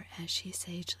 for, as she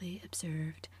sagely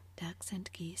observed, ducks and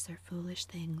geese are foolish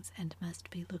things and must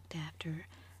be looked after,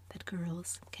 but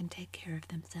girls can take care of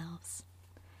themselves.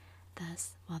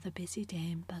 Thus, while the busy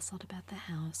dame bustled about the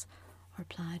house, or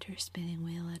plied her spinning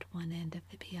wheel at one end of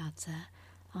the piazza,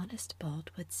 honest Bolt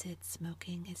would sit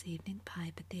smoking his evening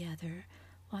pipe at the other,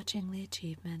 watching the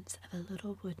achievements of a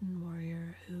little wooden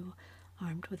warrior who,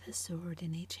 armed with a sword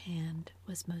in each hand,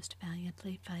 was most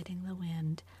valiantly fighting the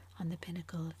wind on the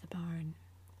pinnacle of the barn.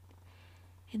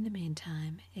 In the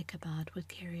meantime, Ichabod would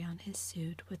carry on his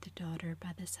suit with the daughter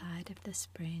by the side of the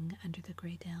spring under the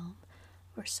great elm,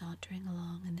 or sauntering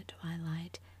along in the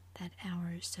twilight, that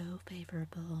hour so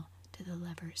favorable to the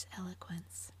lover's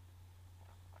eloquence.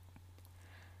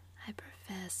 I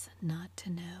profess not to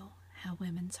know how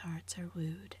women's hearts are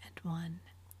wooed and won.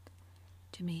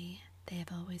 To me, they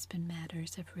have always been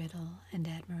matters of riddle and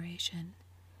admiration.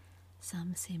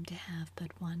 Some seem to have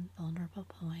but one vulnerable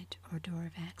point or door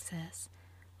of access,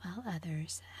 while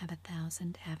others have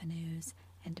 1,000 avenues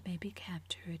and may be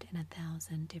captured in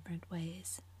 1,000 different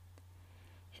ways.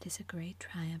 It is a great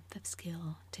triumph of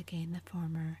skill to gain the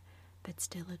former, but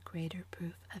still a greater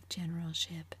proof of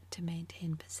generalship to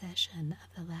maintain possession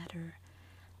of the latter,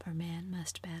 for man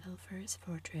must battle for his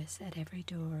fortress at every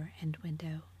door and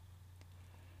window.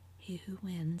 He who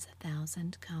wins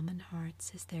 1,000 common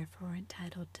hearts is therefore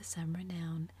entitled to some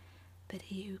renown, but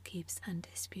he who keeps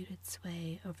undisputed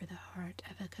sway over the heart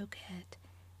of a coquette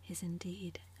is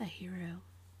indeed a hero.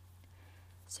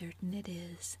 Certain it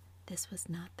is, this was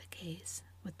not the case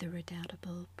with the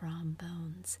redoubtable Brom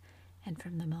Bones, and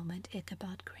from the moment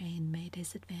Ichabod Crane made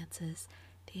his advances,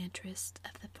 the interest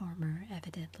of the former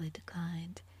evidently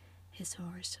declined. His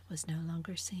horse was no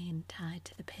longer seen tied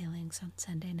to the palings on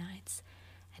Sunday nights,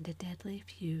 and a deadly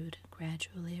feud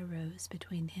gradually arose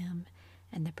between him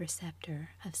and the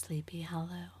preceptor of Sleepy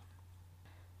Hollow.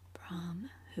 Brom,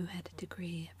 who had a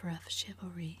degree of rough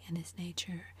chivalry in his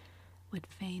nature, would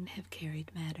fain have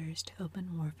carried matters to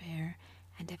open warfare,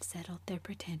 and have settled their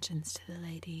pretensions to the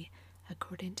lady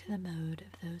according to the mode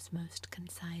of those most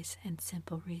concise and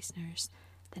simple reasoners,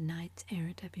 the knights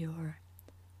errant of yore,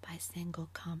 by single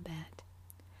combat.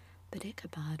 But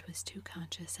Ichabod was too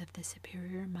conscious of the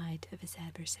superior might of his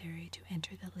adversary to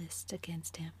enter the lists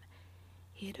against him.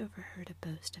 He had overheard a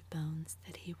boast of Bones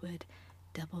that he would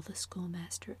double the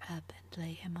schoolmaster up and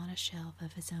lay him on a shelf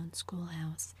of his own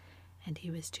schoolhouse, and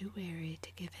he was too wary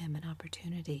to give him an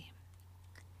opportunity.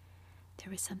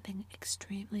 There was something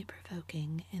extremely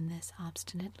provoking in this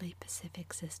obstinately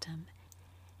pacific system.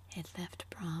 It left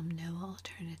Brom no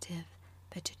alternative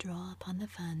but to draw upon the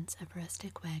funds of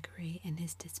rustic waggery in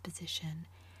his disposition,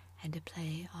 and to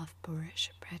play off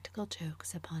boorish practical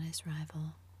jokes upon his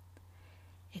rival.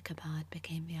 Ichabod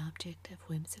became the object of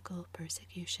whimsical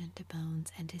persecution to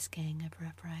Bones and his gang of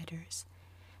rough riders.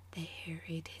 They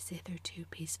harried his hitherto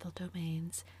peaceful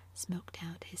domains, smoked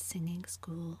out his singing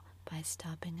school by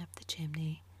stopping up the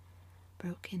chimney,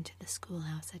 broke into the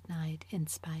schoolhouse at night in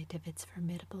spite of its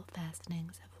formidable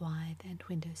fastenings of withe and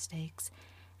window stakes,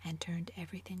 and turned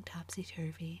everything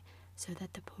topsy-turvy, so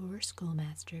that the poor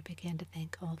schoolmaster began to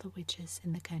think all the witches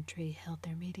in the country held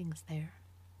their meetings there.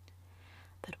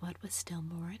 But what was still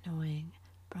more annoying,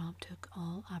 Brom took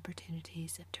all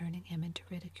opportunities of turning him into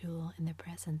ridicule in the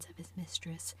presence of his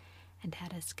mistress, and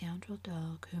had a scoundrel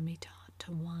dog whom he taught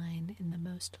to whine in the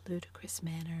most ludicrous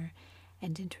manner,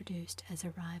 and introduced as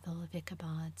a rival of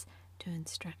Ichabod's to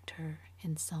instruct her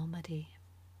in psalmody.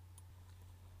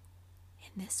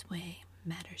 In this way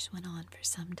matters went on for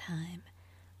some time,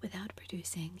 without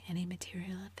producing any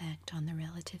material effect on the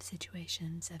relative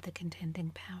situations of the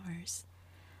contending powers.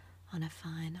 On a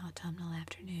fine autumnal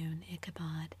afternoon,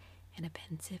 Ichabod, in a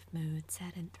pensive mood,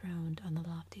 sat enthroned on the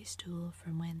lofty stool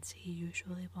from whence he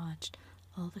usually watched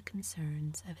all the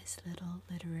concerns of his little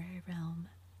literary realm.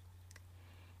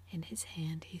 In his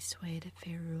hand he swayed a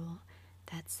ferule,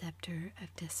 that sceptre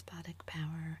of despotic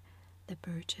power. The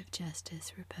birch of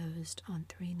justice reposed on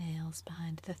 3 nails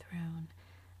behind the throne,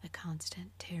 a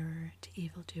constant terror to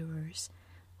evildoers,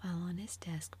 while on his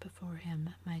desk before him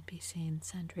might be seen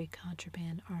sundry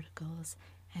contraband articles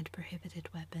and prohibited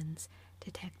weapons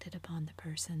detected upon the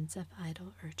persons of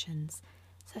idle urchins,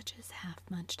 such as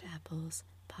half-munched apples,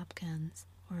 pop-guns,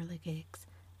 whirligigs,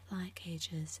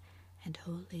 fly-cages, and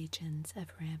whole legions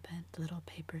of rampant little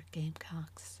paper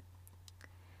gamecocks.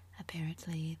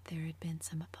 Apparently there had been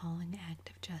some appalling act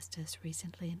of justice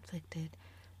recently inflicted,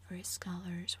 for his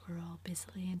scholars were all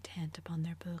busily intent upon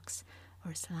their books,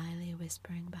 or slyly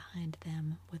whispering behind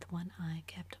them, with one eye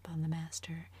kept upon the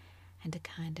master, and a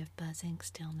kind of buzzing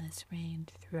stillness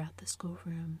reigned throughout the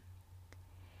schoolroom.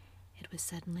 It was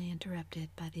suddenly interrupted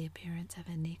by the appearance of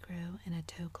a negro in a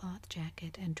tow-cloth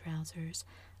jacket and trousers,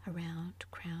 a round,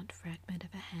 crowned fragment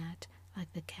of a hat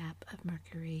like the cap of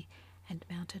Mercury, and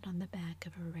mounted on the back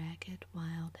of a ragged,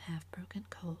 wild, half-broken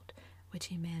colt, which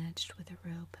he managed with a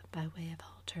rope by way of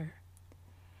halter.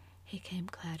 He came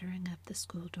clattering up the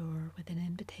school door with an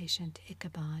invitation to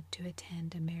Ichabod to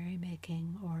attend a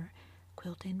merry-making or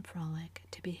quilting frolic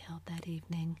to be held that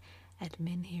evening at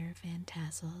Mynheer Van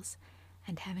Tassel's,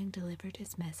 and having delivered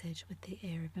his message with the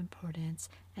air of importance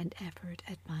and effort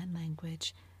at fine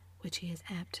language, which he is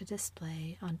apt to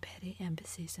display on petty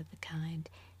embassies of the kind,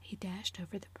 he dashed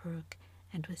over the brook,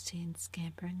 and was seen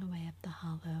scampering away up the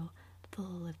hollow,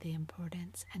 full of the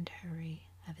importance and hurry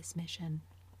of his mission.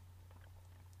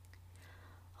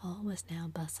 All was now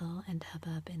bustle and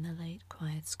hubbub in the late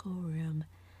quiet schoolroom.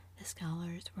 The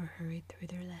scholars were hurried through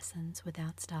their lessons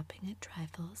without stopping at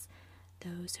trifles.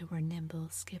 Those who were nimble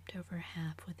skipped over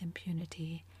half with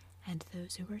impunity, and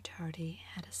those who were tardy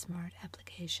had a smart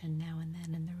application now and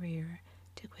then in the rear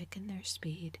to quicken their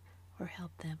speed or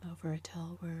help them over a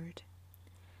tall word.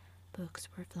 Books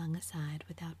were flung aside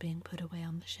without being put away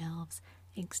on the shelves,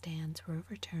 inkstands were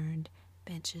overturned,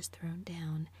 benches thrown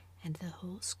down, and the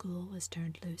whole school was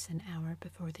turned loose an hour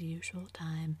before the usual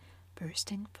time,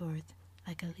 bursting forth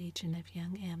like a legion of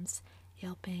young imps,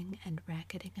 yelping and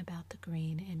racketing about the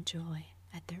green in joy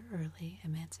at their early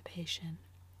emancipation.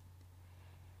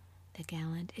 The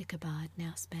gallant Ichabod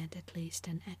now spent at least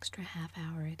an extra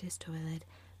half-hour at his toilet,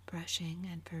 brushing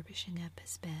and furbishing up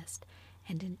his best,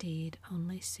 and indeed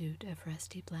only suit of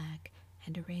rusty black,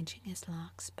 and arranging his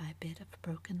locks by a bit of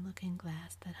broken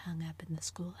looking-glass that hung up in the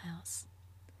schoolhouse.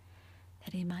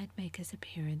 That he might make his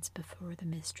appearance before the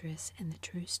mistress in the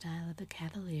true style of a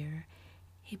cavalier,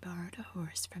 he borrowed a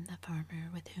horse from the farmer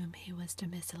with whom he was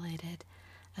domiciliated,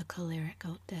 a choleric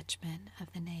old Dutchman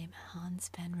of the name Hans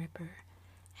Van Ripper,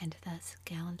 and thus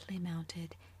gallantly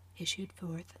mounted, issued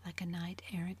forth like a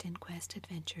knight-errant in quest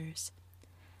adventures.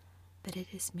 But it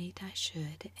is meet I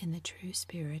should, in the true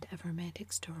spirit of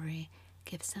romantic story,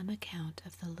 give some account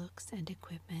of the looks and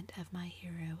equipment of my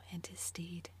hero and his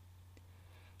steed.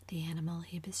 The animal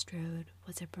he bestrode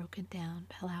was a broken-down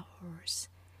plough horse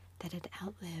that had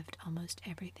outlived almost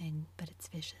everything but its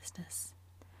viciousness.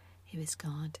 He was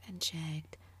gaunt and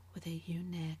shagged, with a ewe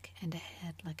neck and a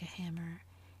head like a hammer.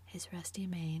 His rusty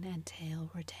mane and tail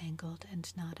were tangled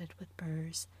and knotted with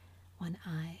burrs. One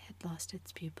eye had lost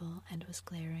its pupil and was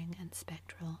glaring and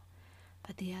spectral,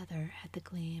 but the other had the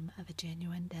gleam of a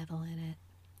genuine devil in it.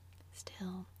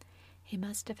 Still, he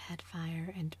must have had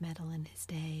fire and metal in his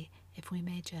day, if we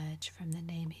may judge from the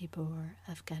name he bore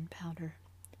of Gunpowder.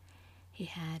 He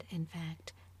had, in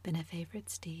fact, been a favorite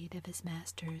steed of his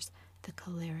master's, the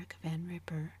choleric Van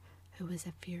Ripper, who was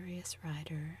a furious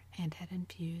rider, and had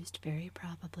infused very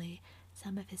probably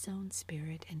some of his own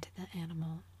spirit into the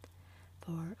animal,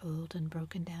 for, old and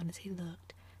broken down as he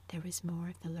looked, there was more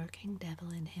of the lurking devil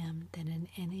in him than in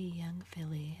any young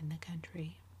filly in the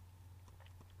country.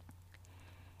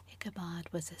 Ichabod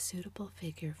was a suitable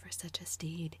figure for such a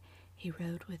steed. He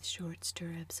rode with short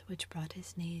stirrups which brought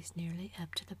his knees nearly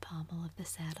up to the pommel of the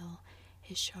saddle.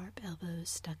 His sharp elbows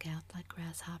stuck out like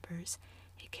grasshoppers.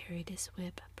 He carried his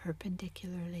whip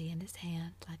perpendicularly in his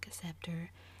hand like a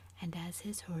scepter, and as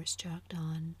his horse jogged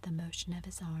on, the motion of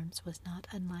his arms was not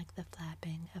unlike the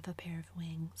flapping of a pair of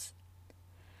wings.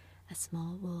 A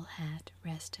small wool hat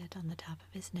rested on the top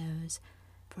of his nose,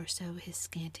 for so his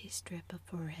scanty strip of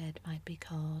forehead might be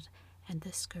called, and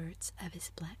the skirts of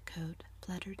his black coat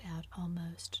fluttered out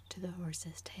almost to the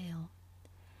horse's tail.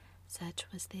 Such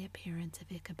was the appearance of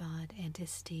Ichabod and his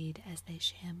steed as they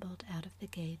shambled out of the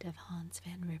gate of Hans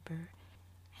Van Ripper,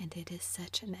 and it is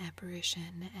such an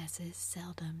apparition as is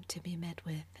seldom to be met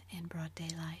with in broad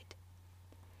daylight.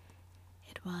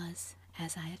 It was,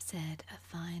 as I have said, a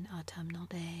fine autumnal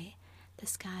day. The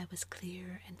sky was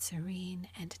clear and serene,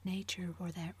 and nature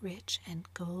wore that rich and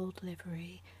gold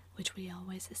livery which we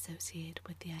always associate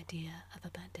with the idea of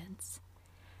abundance.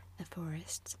 The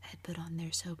forests had put on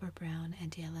their sober brown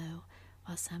and yellow,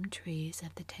 while some trees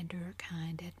of the tenderer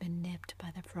kind had been nipped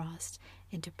by the frost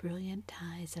into brilliant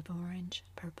dyes of orange,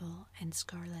 purple, and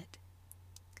scarlet.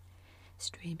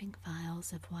 Streaming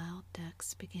files of wild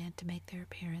ducks began to make their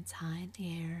appearance high in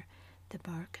the air. The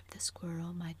bark of the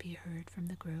squirrel might be heard from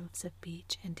the groves of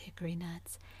beech and hickory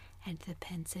nuts, and the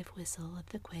pensive whistle of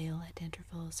the quail at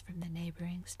intervals from the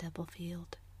neighboring stubble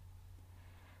field.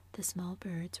 The small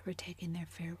birds were taking their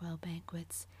farewell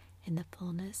banquets. In the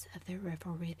fullness of their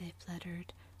revelry they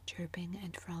fluttered, chirping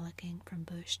and frolicking from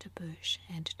bush to bush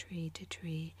and tree to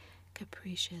tree,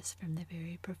 capricious from the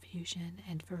very profusion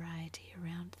and variety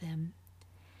around them.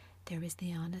 There was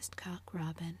the honest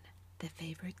cock-robin, the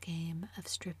favorite game of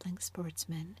stripling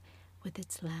sportsmen, with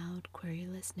its loud,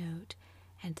 querulous note,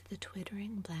 and the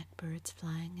twittering blackbirds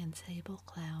flying in sable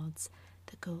clouds,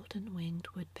 the golden-winged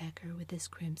woodpecker with his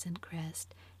crimson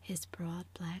crest, his broad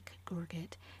black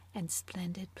gorget and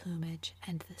splendid plumage,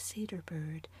 and the cedar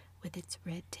bird with its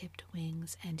red-tipped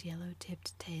wings and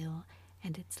yellow-tipped tail,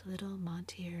 and its little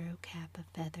Montiero cap of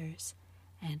feathers,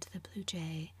 and the blue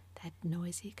jay, that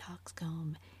noisy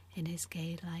coxcomb, in his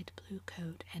gay light blue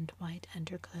coat and white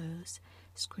underclothes,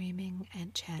 screaming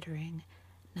and chattering,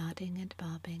 nodding and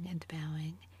bobbing and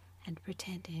bowing, and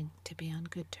pretending to be on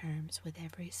good terms with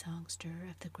every songster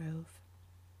of the grove.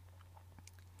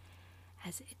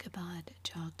 As Ichabod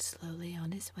jogged slowly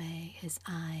on his way, his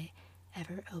eye,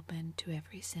 ever open to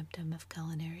every symptom of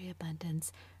culinary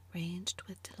abundance, ranged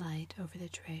with delight over the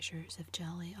treasures of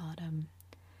jolly autumn.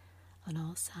 On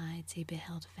all sides he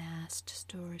beheld vast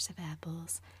stores of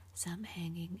apples, some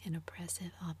hanging in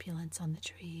oppressive opulence on the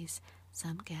trees,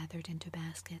 some gathered into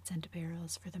baskets and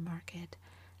barrels for the market,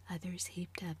 others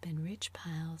heaped up in rich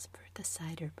piles for the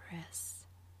cider press.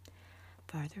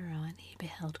 Farther on he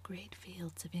beheld great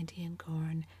fields of Indian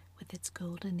corn, with its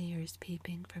golden ears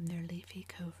peeping from their leafy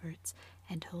coverts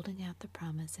and holding out the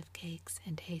promise of cakes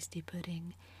and hasty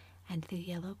pudding, and the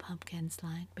yellow pumpkins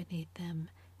lying beneath them,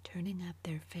 turning up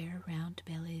their fair round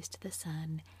bellies to the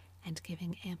sun, and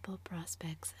giving ample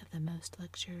prospects of the most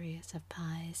luxurious of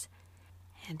pies.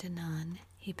 And anon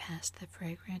he passed the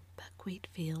fragrant buckwheat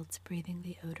fields breathing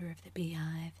the odor of the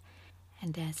beehive,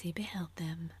 and as he beheld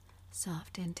them,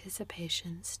 soft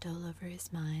anticipation stole over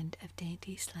his mind of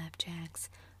dainty slapjacks,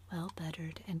 well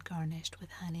buttered and garnished with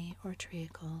honey or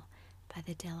treacle by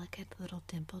the delicate little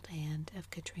dimpled hand of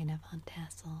Katrina von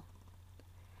Tassel.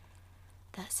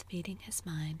 Thus feeding his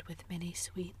mind with many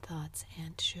sweet thoughts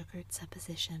and sugared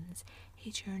suppositions, he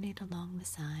journeyed along the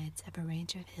sides of a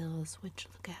range of hills which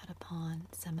look out upon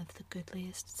some of the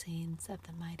goodliest scenes of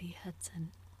the mighty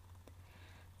Hudson.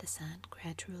 The sun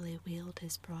gradually wheeled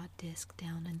his broad disk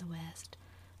down in the west.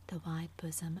 The wide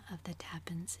bosom of the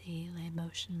Tappan Sea lay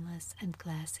motionless and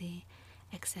glassy,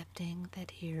 excepting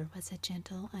that here was a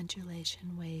gentle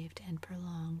undulation waved and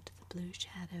prolonged the blue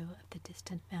shadow of the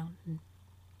distant mountain.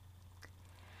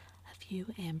 A few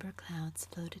amber clouds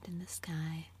floated in the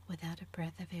sky without a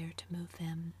breath of air to move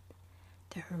them.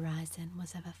 The horizon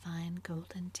was of a fine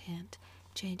golden tint,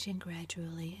 changing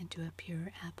gradually into a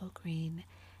pure apple green,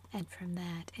 and from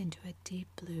that into a deep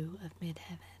blue of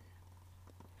mid-heaven.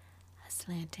 A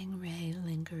slanting ray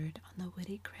lingered on the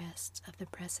woody crests of the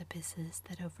precipices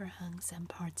that overhung some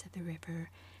parts of the river,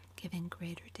 giving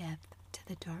greater depth to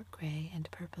the dark gray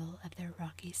and purple of their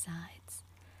rocky sides.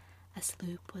 A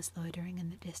sloop was loitering in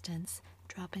the distance,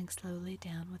 dropping slowly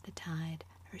down with the tide,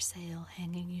 her sail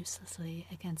hanging uselessly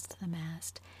against the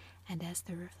mast, and as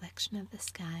the reflection of the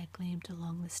sky gleamed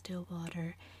along the still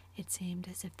water, it seemed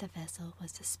as if the vessel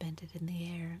was suspended in the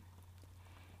air.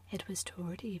 It was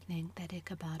toward evening that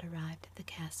Ichabod arrived at the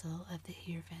castle of the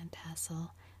Heer Van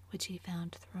Tassel, which he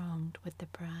found thronged with the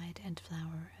pride and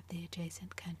flower of the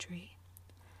adjacent country.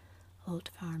 Old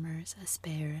farmers, a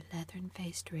spare,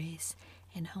 leathern-faced race,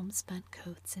 in homespun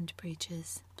coats and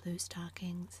breeches, blue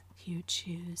stockings, huge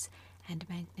shoes, and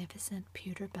magnificent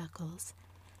pewter buckles,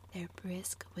 their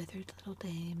brisk, withered little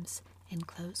dames, in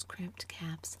close-crimped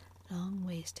caps,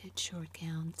 long-waisted short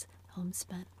gowns,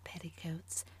 homespun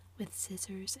petticoats, with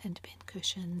scissors and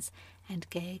pincushions, and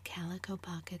gay calico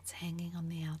pockets hanging on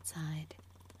the outside.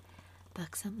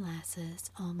 buxom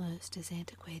lasses, almost as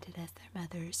antiquated as their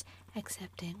mothers,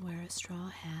 excepting where a straw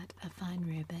hat, a fine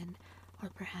ribbon, or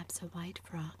perhaps a white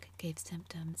frock gave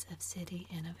symptoms of city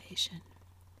innovation.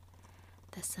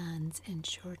 The sons in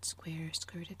short square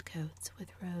skirted coats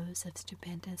with rows of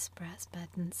stupendous brass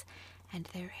buttons, and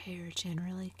their hair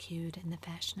generally queued in the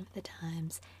fashion of the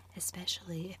times,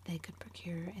 especially if they could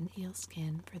procure an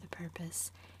eel-skin for the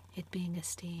purpose, it being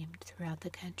esteemed throughout the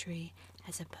country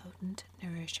as a potent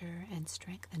nourisher and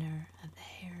strengthener of the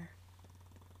hair.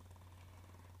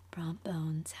 Bromp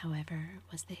Bones, however,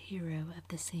 was the hero of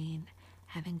the scene,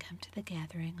 having come to the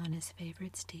gathering on his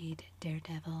favorite steed,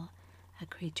 Daredevil, a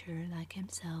creature like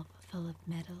himself full of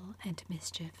mettle and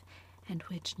mischief, and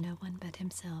which no one but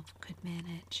himself could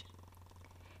manage.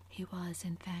 He was,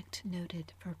 in fact,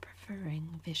 noted for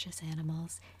preferring vicious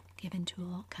animals, given to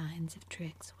all kinds of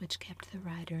tricks which kept the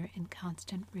rider in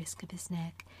constant risk of his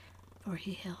neck, for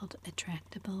he held a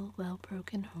tractable,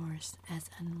 well-broken horse as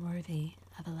unworthy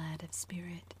of a lad of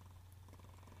spirit.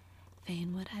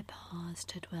 Fain would I pause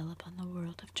to dwell upon the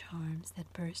world of charms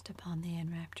that burst upon the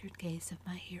enraptured gaze of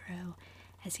my hero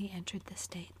as he entered the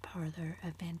state parlor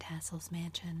of Van Tassel's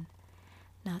mansion,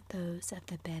 not those of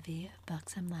the bevy of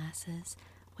buxom lasses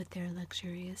with their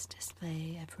luxurious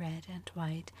display of red and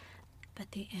white,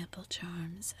 but the ample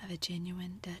charms of a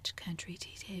genuine Dutch country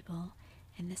tea-table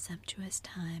in the sumptuous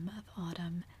time of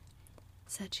autumn,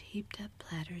 such heaped-up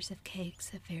platters of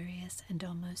cakes of various and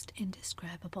almost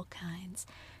indescribable kinds,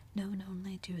 known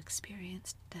only to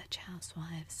experienced Dutch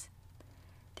housewives.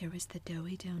 There was the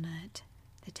doughy donut,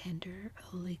 the tender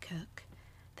holy cook,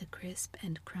 the crisp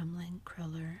and crumbling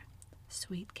cruller,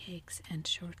 sweet cakes and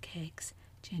short cakes,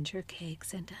 ginger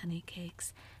cakes and honey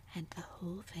cakes, and the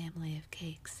whole family of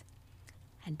cakes.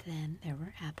 And then there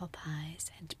were apple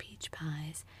pies and peach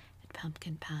pies and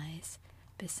pumpkin pies,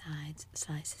 besides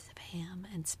slices of ham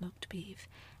and smoked beef,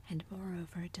 and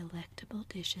moreover delectable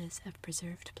dishes of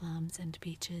preserved plums and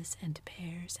peaches and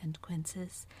pears and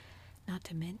quinces, not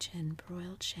to mention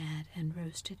broiled shad and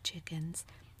roasted chickens,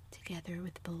 together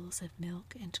with bowls of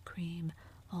milk and cream,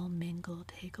 all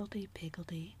mingled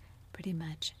higgledy-piggledy, pretty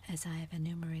much as I have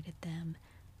enumerated them,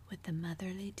 with the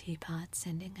motherly teapot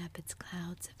sending up its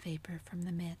clouds of vapor from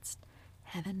the midst.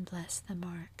 Heaven bless the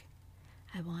mark!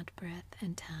 I want breath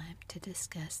and time to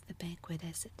discuss the banquet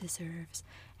as it deserves,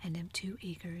 and am too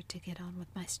eager to get on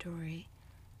with my story.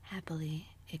 Happily,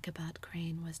 Ichabod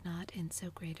Crane was not in so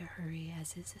great a hurry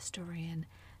as his historian,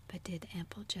 but did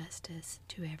ample justice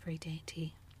to every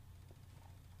dainty.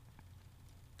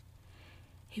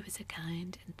 He was a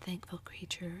kind and thankful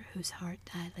creature, whose heart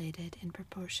dilated in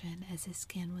proportion as his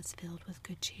skin was filled with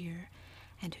good cheer,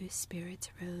 and whose spirits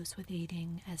rose with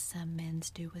eating as some men's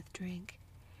do with drink.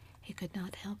 He could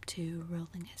not help, too,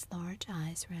 rolling his large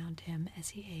eyes round him as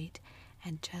he ate,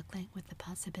 and juggling with the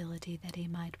possibility that he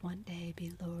might one day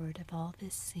be lord of all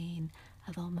this scene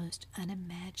of almost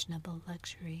unimaginable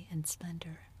luxury and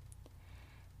splendor.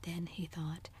 Then he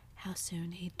thought how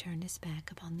soon he'd turn his back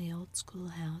upon the old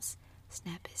schoolhouse,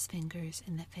 snap his fingers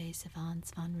in the face of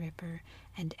Hans von Ripper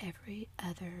and every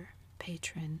other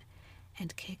patron,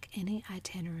 and kick any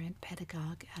itinerant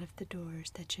pedagogue out of the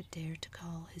doors that should dare to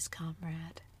call his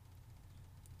comrade.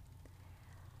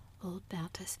 Old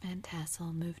Baltus Van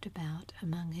Tassel moved about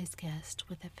among his guests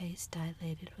with a face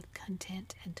dilated with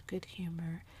content and good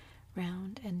humor,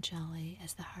 round and jolly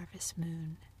as the harvest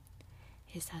moon.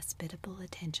 His hospitable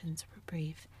attentions were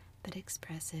brief, but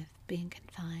expressive, being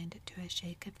confined to a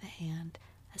shake of the hand,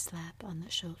 a slap on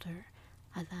the shoulder,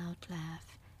 a loud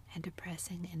laugh, and a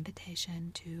pressing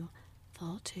invitation to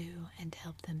fall to and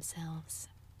help themselves.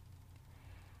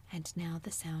 And now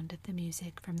the sound of the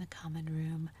music from the common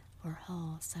room or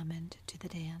hall summoned to the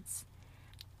dance.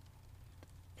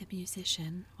 The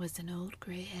musician was an old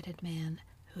gray-headed man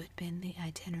who had been the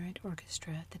itinerant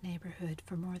orchestra of the neighborhood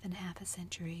for more than half a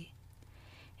century.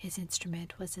 His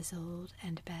instrument was as old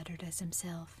and battered as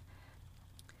himself.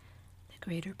 The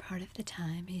greater part of the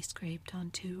time he scraped on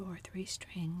 2 or 3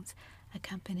 strings,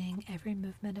 accompanying every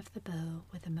movement of the bow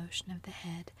with a motion of the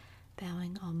head,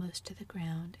 bowing almost to the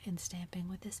ground and stamping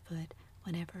with his foot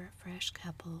whenever a fresh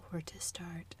couple were to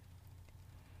start.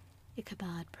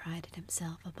 Ichabod prided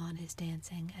himself upon his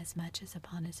dancing as much as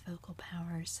upon his vocal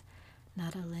powers.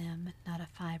 Not a limb, not a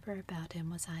fiber about him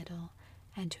was idle,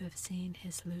 and to have seen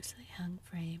his loosely hung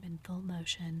frame in full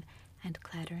motion and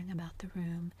clattering about the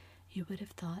room, you would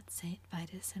have thought St.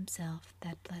 Vitus himself,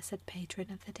 that blessed patron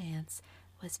of the dance,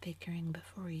 was figuring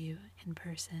before you in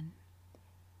person.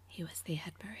 He was the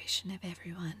admiration of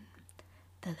everyone.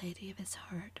 The lady of his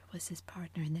heart was his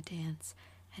partner in the dance,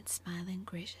 and smiling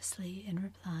graciously in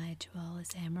reply to all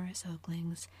his amorous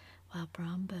oglings, while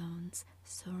Brom Bones,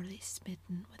 sorely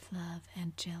smitten with love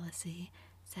and jealousy,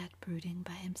 sat brooding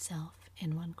by himself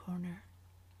in one corner.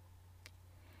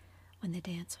 When the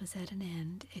dance was at an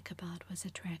end, Ichabod was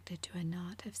attracted to a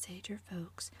knot of sager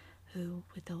folks who,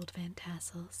 with old Van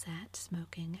Tassel, sat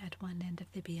smoking at one end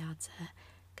of the piazza,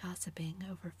 gossiping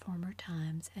over former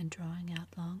times and drawing out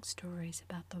long stories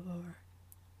about the war.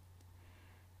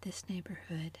 This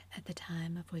neighborhood, at the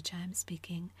time of which I am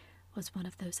speaking, was one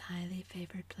of those highly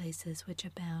favored places which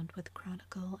abound with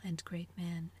chronicle and great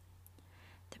men.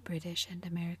 The British and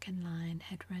American line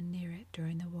had run near it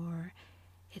during the war.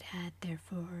 It had,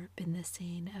 therefore, been the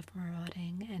scene of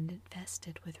marauding and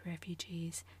infested with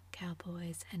refugees,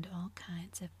 cowboys, and all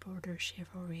kinds of border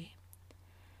chivalry.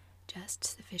 Just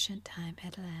sufficient time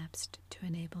had elapsed to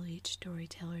enable each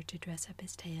storyteller to dress up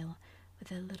his tale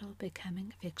with a little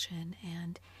becoming fiction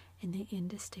and, in the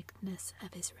indistinctness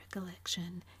of his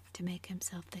recollection, to make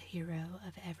himself the hero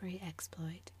of every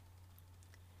exploit.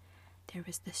 There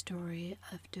was the story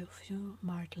of Doffue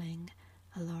Martling,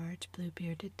 a large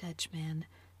blue-bearded Dutchman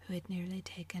who had nearly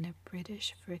taken a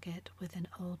British frigate with an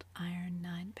old iron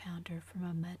 9-pounder from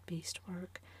a mud beast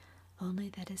work, only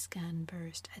that his gun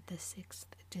burst at the 6th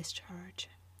discharge.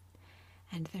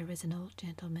 And there was an old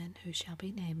gentleman who shall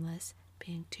be nameless,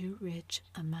 being too rich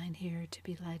a mynheer to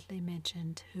be lightly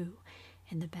mentioned, who,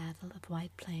 in the battle of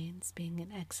White Plains, being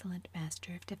an excellent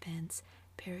master of defense,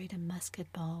 parried a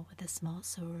musket ball with a small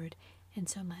sword,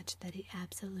 insomuch that he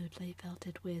absolutely felt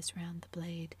it whiz round the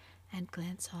blade and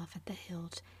glance off at the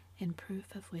hilt, in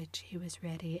proof of which he was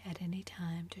ready at any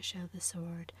time to show the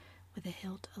sword, with the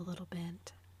hilt a little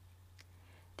bent.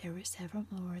 There were several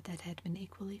more that had been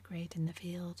equally great in the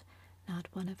field, not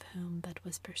one of whom but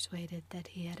was persuaded that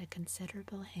he had a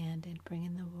considerable hand in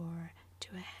bringing the war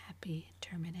to a happy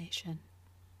termination.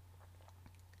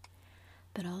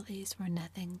 But all these were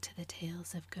nothing to the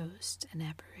tales of ghosts and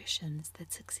apparitions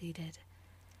that succeeded.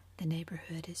 The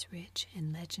neighborhood is rich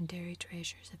in legendary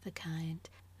treasures of the kind.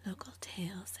 Local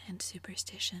tales and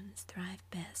superstitions thrive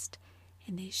best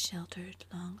in these sheltered,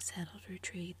 long-settled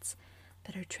retreats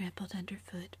that are trampled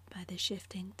underfoot by the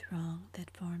shifting throng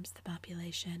that forms the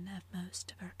population of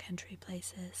most of our country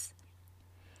places.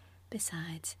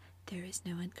 Besides, there is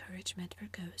no encouragement for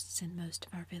ghosts in most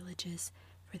of our villages,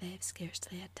 for they have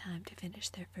scarcely had time to finish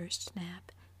their first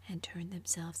nap and turn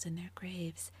themselves in their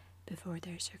graves before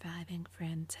their surviving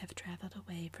friends have traveled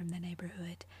away from the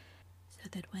neighborhood, so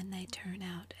that when they turn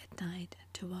out at night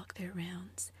to walk their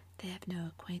rounds, they have no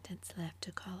acquaintance left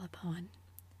to call upon.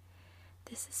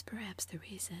 This is perhaps the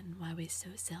reason why we so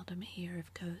seldom hear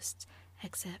of ghosts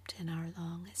except in our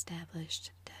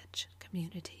long-established Dutch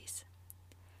communities.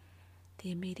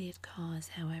 The immediate cause,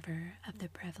 however, of the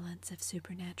prevalence of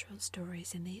supernatural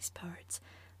stories in these parts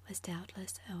was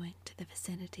doubtless owing to the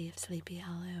vicinity of Sleepy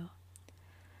Hollow.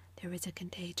 There was a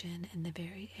contagion in the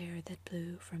very air that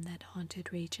blew from that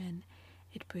haunted region.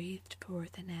 It breathed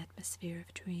forth an atmosphere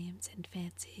of dreams and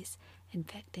fancies,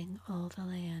 infecting all the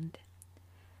land.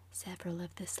 Several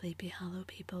of the Sleepy Hollow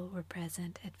people were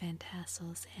present at Van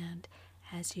Tassel's and,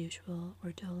 as usual,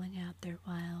 were doling out their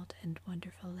wild and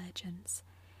wonderful legends.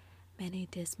 Many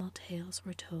dismal tales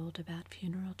were told about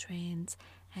funeral trains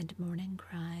and mourning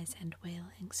cries and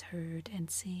wailings heard and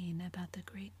seen about the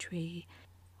great tree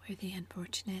where the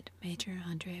unfortunate Major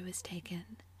Andre was taken,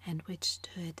 and which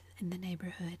stood in the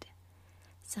neighborhood.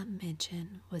 Some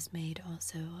mention was made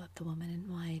also of the woman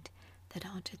in white that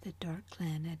haunted the dark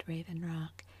glen at Raven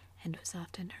Rock, and was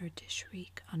often heard to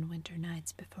shriek on winter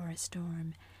nights before a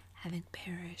storm, having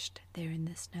perished there in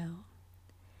the snow.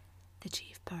 The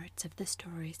chief parts of the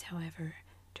stories, however,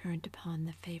 turned upon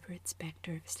the favorite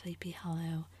spectre of Sleepy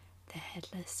Hollow, the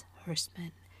headless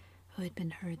horseman, who had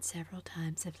been heard several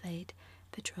times of late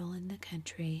patrolling the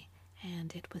country,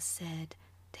 and, it was said,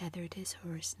 tethered his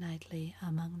horse nightly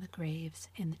among the graves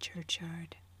in the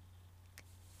churchyard.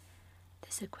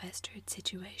 The sequestered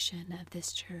situation of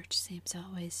this church seems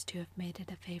always to have made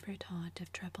it a favorite haunt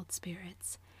of troubled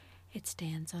spirits. It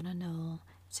stands on a knoll,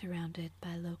 surrounded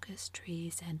by locust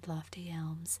trees and lofty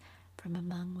elms, from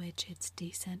among which its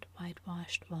decent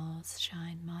whitewashed walls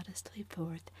shine modestly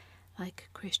forth, like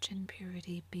Christian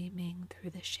purity beaming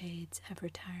through the shades of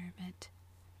retirement.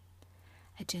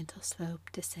 A gentle slope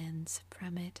descends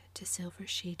from it to silver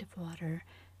sheet of water,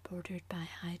 bordered by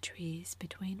high trees,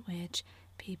 between which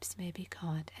peeps may be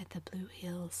caught at the blue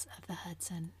hills of the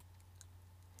Hudson.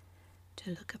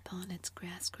 To look upon its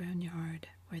grass-grown yard,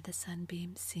 where the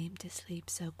sunbeams seem to sleep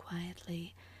so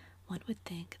quietly, one would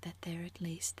think that there at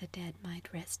least the dead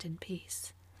might rest in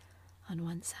peace. On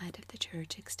one side of the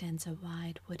church extends a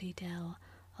wide woody dell,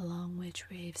 along which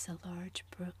raves a large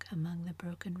brook among the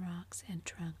broken rocks and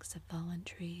trunks of fallen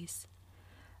trees.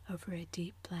 Over a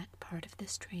deep black part of the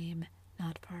stream,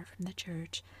 not far from the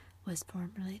church, was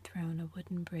formerly thrown a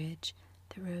wooden bridge.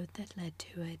 The road that led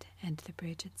to it and the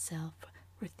bridge itself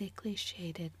were thickly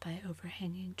shaded by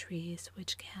overhanging trees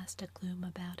which cast a gloom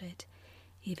about it,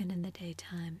 even in the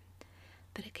daytime,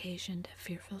 but occasioned a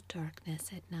fearful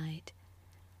darkness at night.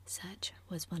 Such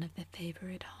was one of the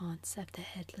favorite haunts of the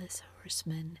headless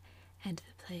horseman, and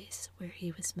the place where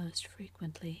he was most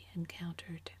frequently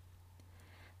encountered.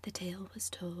 The tale was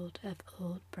told of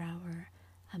old Brower,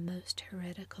 a most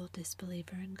heretical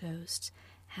disbeliever in ghosts,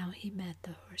 how he met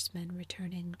the horseman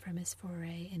returning from his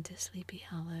foray into Sleepy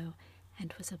Hollow,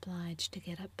 and was obliged to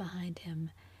get up behind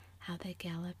him, how they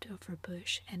galloped over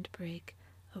bush and brake,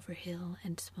 over hill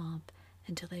and swamp,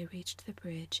 until they reached the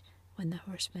bridge, when the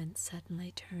horseman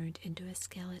suddenly turned into a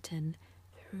skeleton,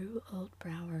 threw old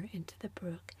Brower into the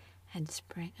brook, and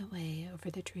sprang away over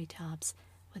the treetops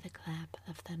with a clap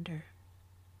of thunder.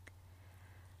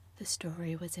 The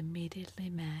story was immediately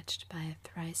matched by a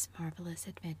thrice marvelous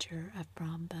adventure of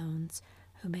Brom Bones,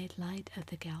 who made light of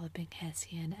the galloping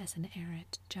Hessian as an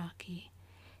errant jockey.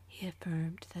 He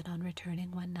affirmed that on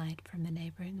returning one night from the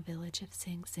neighboring village of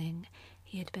Sing Sing,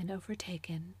 he had been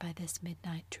overtaken by this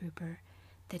midnight trooper,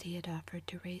 that he had offered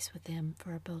to race with him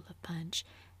for a bowl of punch,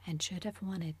 and should have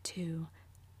won it too,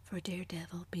 for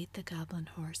Daredevil beat the goblin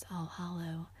horse All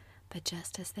Hollow, but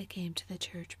just as they came to the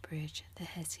church bridge, the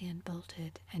Hessian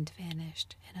bolted and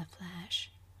vanished in a flash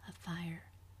of fire.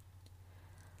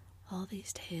 All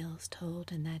these tales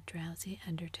told in that drowsy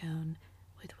undertone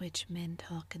with which men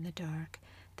talk in the dark,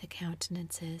 the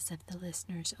countenances of the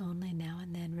listeners only now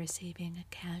and then receiving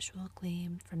a casual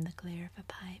gleam from the glare of a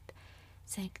pipe,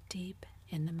 sank deep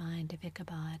in the mind of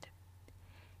Ichabod.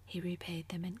 He repaid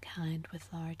them in kind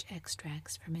with large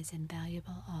extracts from his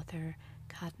invaluable author,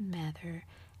 Cotton Mather,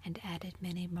 and added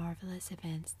many marvelous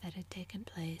events that had taken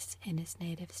place in his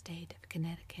native state of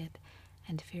Connecticut,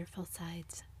 and fearful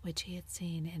sights which he had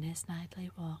seen in his nightly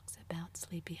walks about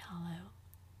Sleepy Hollow.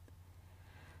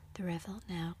 The revel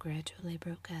now gradually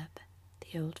broke up.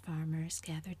 The old farmers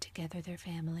gathered together their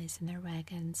families in their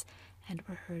wagons, and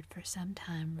were heard for some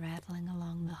time rattling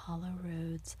along the hollow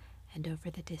roads and over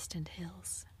the distant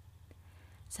hills.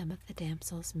 Some of the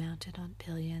damsels mounted on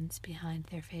pillions behind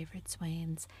their favorite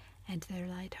swains, and their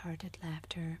light-hearted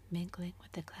laughter, mingling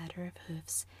with the clatter of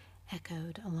hoofs,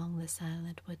 echoed along the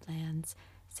silent woodlands,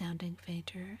 sounding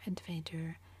fainter and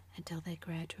fainter until they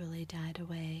gradually died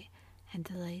away, and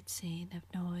the late scene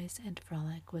of noise and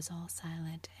frolic was all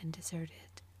silent and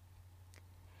deserted.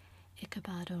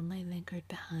 Ichabod only lingered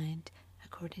behind,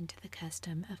 according to the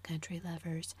custom of country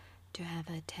lovers, to have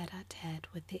a tete-a-tete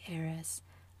with the heiress,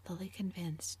 fully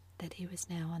convinced that he was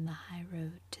now on the high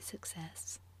road to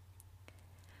success.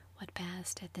 What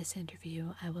passed at this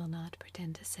interview I will not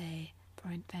pretend to say, for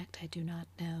in fact I do not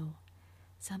know.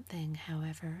 Something,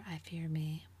 however, I fear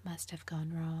me, must have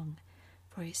gone wrong,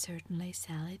 for he certainly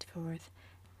sallied forth,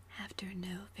 after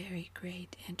no very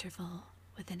great interval,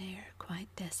 with an air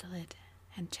quite desolate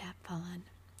and chapfallen.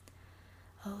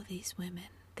 Oh, these women,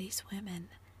 these women!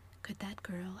 Could that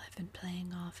girl have been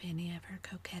playing off any of her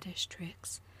coquettish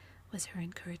tricks? Was her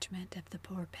encouragement of the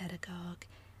poor pedagogue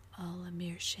all a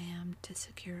mere sham to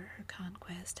secure her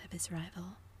conquest of his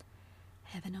rival?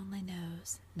 Heaven only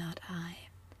knows, not I.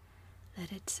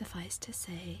 Let it suffice to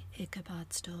say,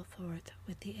 Ichabod stole forth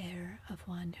with the air of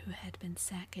one who had been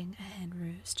sacking a hen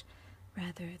roost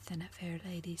rather than a fair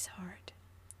lady's heart.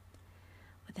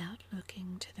 Without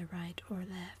looking to the right or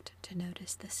left to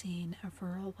notice the scene of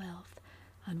rural wealth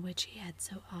on which he had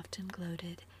so often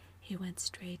gloated, he went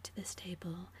straight to the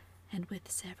stable, and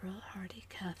with several hearty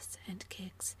cuffs and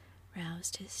kicks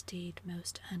roused his steed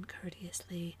most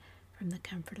uncourteously from the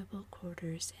comfortable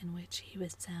quarters in which he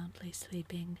was soundly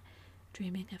sleeping,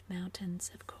 dreaming of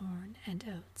mountains of corn and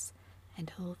oats, and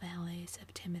whole valleys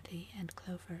of timothy and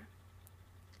clover.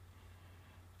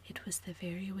 It was the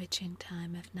very witching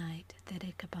time of night that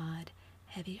Ichabod,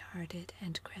 heavy-hearted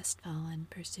and crestfallen,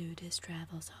 pursued his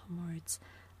travels homewards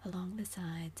along the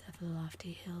sides of the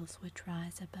lofty hills which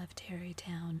rise above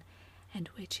Tarrytown, and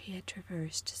which he had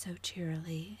traversed so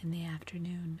cheerily in the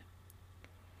afternoon.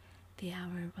 The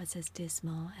hour was as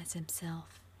dismal as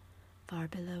himself. Far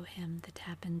below him the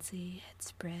Tappan Zee had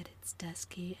spread its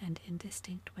dusky and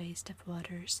indistinct waste of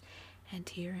waters, and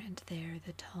here and there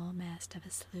the tall mast of a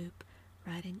sloop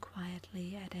riding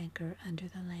quietly at anchor under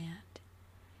the land.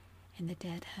 In the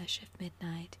dead hush of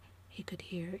midnight he could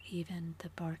hear even the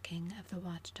barking of the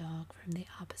watchdog from the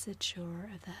opposite shore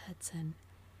of the Hudson,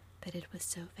 but it was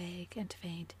so vague and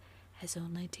faint as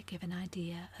only to give an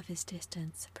idea of his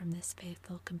distance from this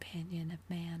faithful companion of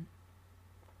man.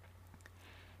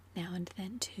 Now and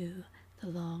then, too, the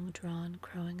long-drawn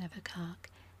crowing of a cock,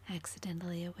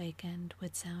 accidentally awakened,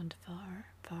 would sound far,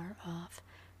 far off,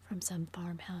 from some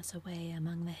farmhouse away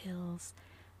among the hills,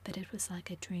 but it was like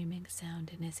a dreaming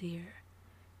sound in his ear.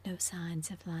 No signs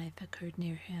of life occurred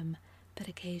near him, but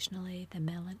occasionally the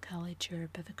melancholy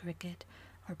chirp of a cricket,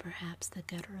 or perhaps the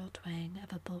guttural twang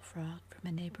of a bullfrog from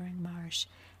a neighboring marsh,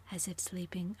 as if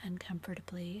sleeping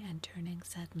uncomfortably and turning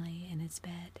suddenly in his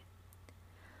bed.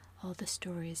 All the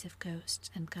stories of ghosts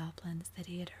and goblins that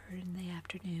he had heard in the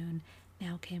afternoon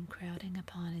now came crowding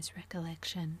upon his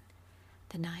recollection.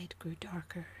 The night grew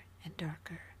darker and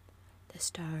darker. The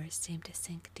stars seemed to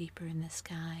sink deeper in the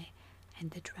sky,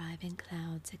 and the driving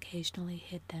clouds occasionally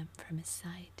hid them from his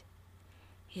sight.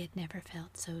 He had never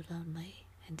felt so lonely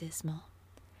and dismal.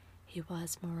 He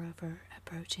was, moreover,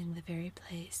 approaching the very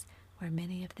place where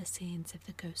many of the scenes of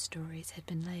the ghost stories had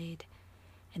been laid.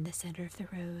 In the center of the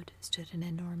road stood an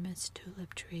enormous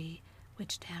tulip tree,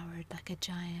 which towered like a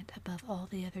giant above all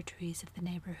the other trees of the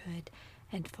neighborhood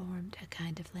and formed a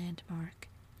kind of landmark.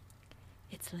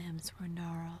 Its limbs were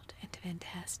gnarled and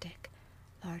fantastic,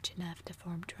 large enough to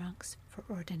form trunks for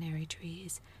ordinary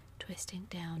trees, twisting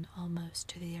down almost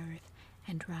to the earth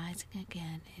and rising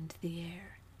again into the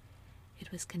air.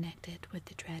 It was connected with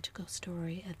the tragical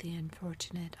story of the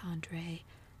unfortunate Andre,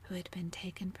 who had been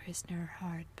taken prisoner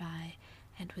hard by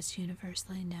and was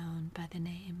universally known by the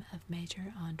name of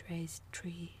Major Andre's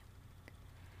tree.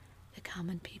 The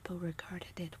common people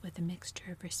regarded it with a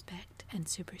mixture of respect and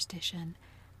superstition,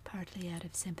 partly out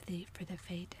of sympathy for the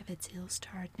fate of its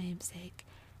ill-starred namesake,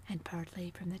 and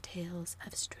partly from the tales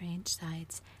of strange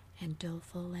sights and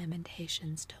doleful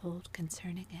lamentations told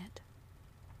concerning it.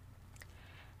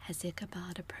 As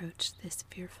Ichabod approached this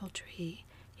fearful tree,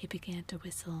 he began to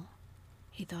whistle.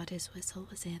 He thought his whistle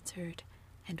was answered,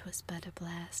 and was but a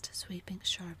blast sweeping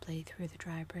sharply through the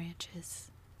dry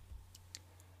branches.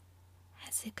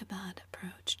 As Ichabod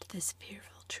approached this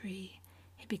fearful tree,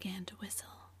 he began to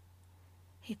whistle.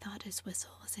 He thought his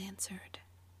whistle was answered.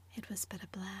 It was but a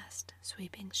blast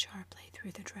sweeping sharply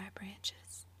through the dry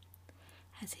branches.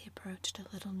 As he approached a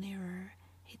little nearer,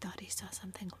 he thought he saw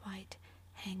something white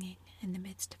hanging in the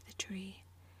midst of the tree.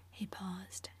 He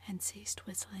paused and ceased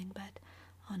whistling, but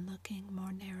on looking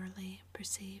more narrowly,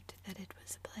 perceived that it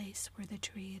was a place where the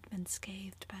tree had been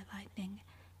scathed by lightning,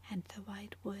 and the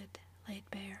white wood laid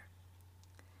bare.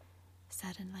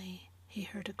 Suddenly he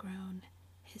heard a groan,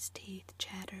 his teeth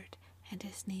chattered, and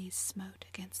his knees smote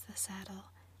against the saddle.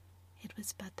 It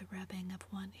was but the rubbing of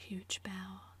one huge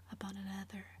bough upon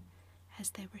another,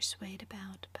 as they were swayed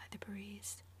about by the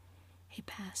breeze. He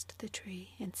passed the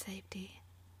tree in safety,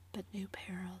 but new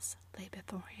perils lay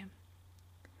before him.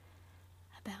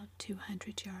 About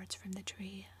 200 yards from the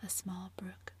tree, a small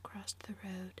brook crossed the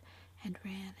road and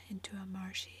ran into a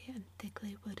marshy and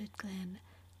thickly wooded glen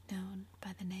known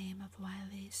by the name of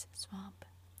Wiley's Swamp.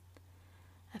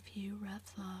 A few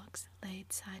rough logs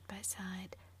laid side by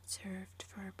side served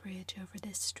for a bridge over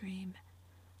this stream.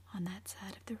 On that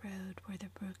side of the road where the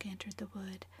brook entered the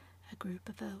wood, a group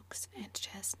of oaks and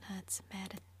chestnuts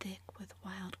matted thick with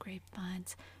wild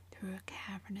grapevines threw a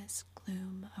cavernous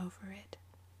gloom over it.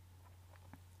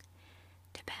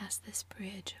 To pass this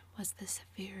bridge was the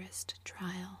severest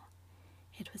trial.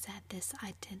 It was at this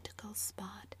identical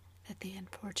spot that the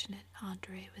unfortunate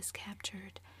Andre was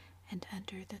captured, and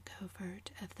under the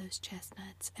covert of those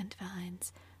chestnuts and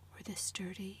vines were the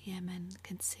sturdy yeomen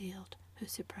concealed who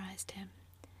surprised him.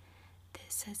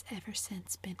 This has ever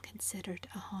since been considered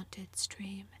a haunted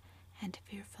stream, and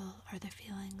fearful are the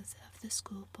feelings of the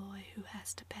schoolboy who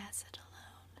has to pass it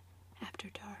alone after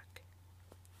dark.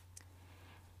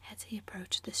 As he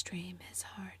approached the stream, his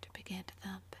heart began to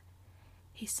thump.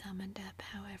 He summoned up,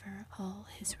 however, all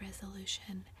his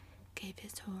resolution, gave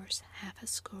his horse half a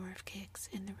score of kicks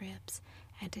in the ribs,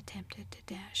 and attempted to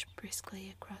dash briskly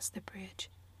across the bridge.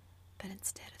 But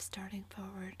instead of starting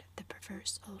forward, the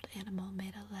perverse old animal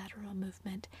made a lateral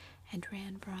movement and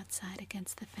ran broadside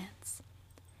against the fence.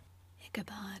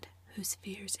 Ichabod, whose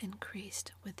fears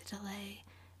increased with the delay,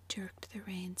 jerked the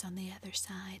reins on the other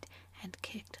side and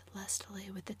kicked lustily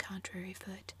with the contrary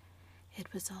foot.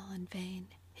 It was all in vain.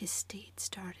 His steed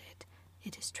started,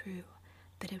 it is true,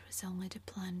 but it was only to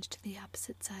plunge to the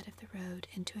opposite side of the road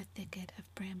into a thicket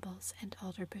of brambles and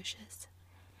alder bushes.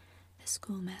 The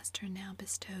schoolmaster now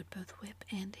bestowed both whip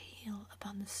and heel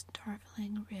upon the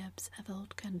starveling ribs of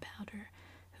old Gunpowder,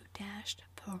 who dashed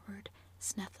forward,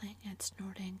 snuffling and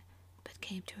snorting, but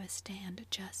came to a stand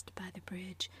just by the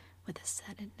bridge with a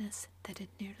suddenness that had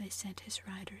nearly sent his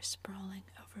rider sprawling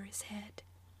over his head.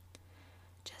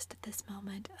 Just at this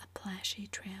moment, a plashy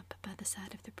tramp by the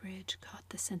side of the bridge caught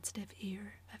the sensitive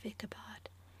ear of Ichabod.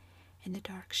 In the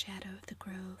dark shadow of the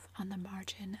grove, on the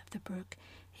margin of the brook,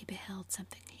 he beheld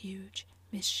something huge,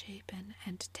 misshapen,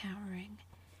 and towering.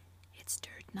 It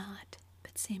stirred not,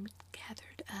 but seemed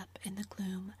gathered up in the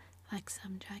gloom like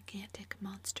some gigantic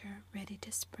monster ready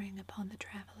to spring upon the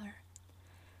traveler.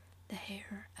 The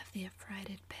hair of the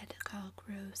affrighted pedagogue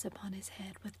rose upon his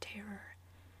head with terror.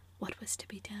 What was to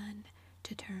be done?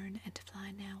 To turn and to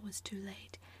fly now was too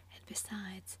late, and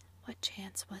besides, what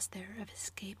chance was there of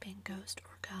escaping ghost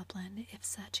or goblin, if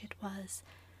such it was,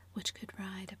 which could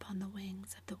ride upon the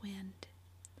wings of the wind?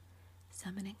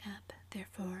 Summoning up,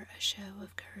 therefore, a show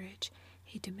of courage,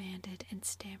 he demanded in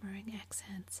stammering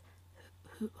accents,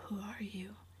 Who are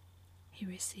you?" He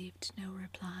received no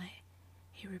reply.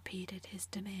 He repeated his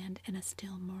demand in a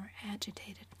still more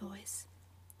agitated voice.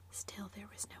 Still there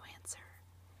was no answer.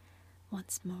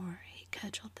 Once more he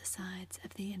cudgeled the sides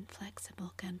of the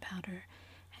inflexible gunpowder,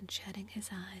 and shutting his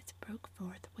eyes, broke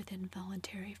forth with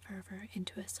involuntary fervor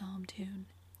into a psalm tune.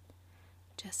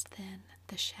 Just then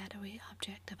the shadowy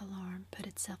object of alarm put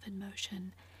itself in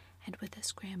motion, and with a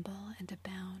scramble and a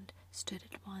bound stood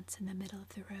at once in the middle of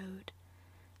the road.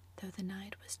 Though the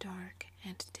night was dark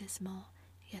and dismal,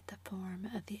 yet the form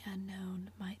of the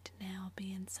unknown might now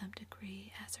be in some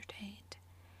degree ascertained.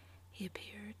 He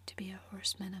appeared to be a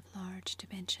horseman of large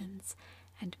dimensions,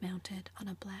 and mounted on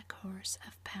a black horse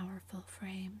of powerful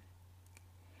frame.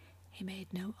 He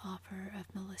made no offer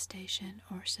of molestation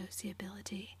or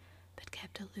sociability, but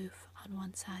kept aloof on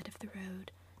one side of the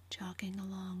road, jogging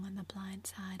along on the blind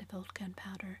side of old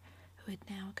Gunpowder, who had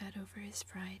now got over his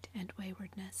fright and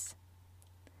waywardness.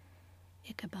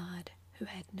 Ichabod, who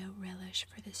had no relish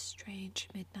for this strange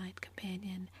midnight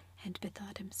companion, and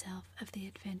bethought himself of the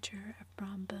adventure of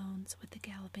Brom Bones with the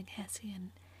galloping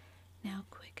Hessian, now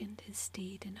quickened his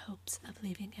steed in hopes of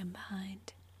leaving him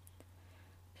behind.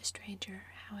 The stranger,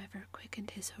 however,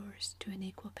 quickened his horse to an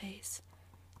equal pace.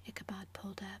 Ichabod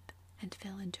pulled up, and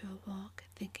fell into a walk,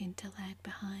 thinking to lag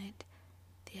behind.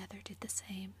 The other did the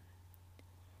same.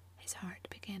 His heart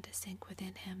began to sink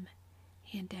within him.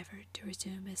 He endeavored to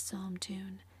resume his psalm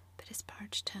tune, but his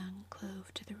parched tongue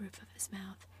clove to the roof of his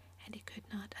mouth, and he could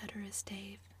not utter a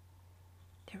stave.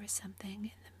 There was something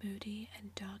in the moody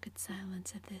and dogged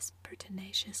silence of this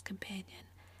pertinacious companion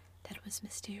that was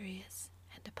mysterious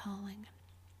and appalling.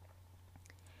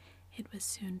 It was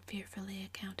soon fearfully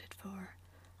accounted for.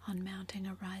 On mounting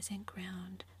a rising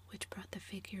ground which brought the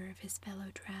figure of his fellow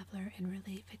traveler in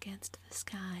relief against the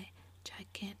sky,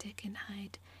 gigantic in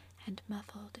height and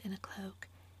muffled in a cloak,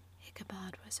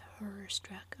 Ichabod was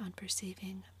horror-struck on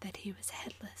perceiving that he was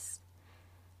headless.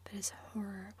 But his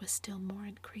horror was still more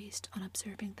increased on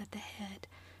observing that the head,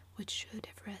 which should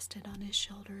have rested on his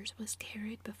shoulders, was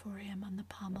carried before him on the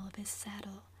pommel of his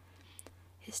saddle.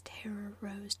 His terror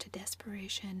rose to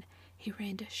desperation. He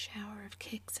rained a shower of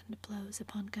kicks and blows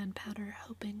upon Gunpowder,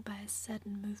 hoping by a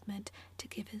sudden movement to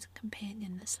give his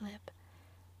companion the slip.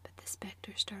 But the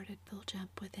spectre started full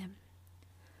jump with him.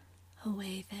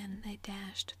 Away then they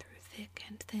dashed through thick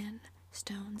and thin,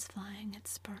 stones flying and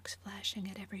sparks flashing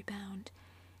at every bound.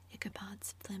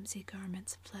 Ichabod's flimsy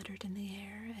garments fluttered in the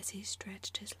air as he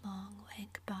stretched his long,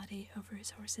 lank body over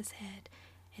his horse's head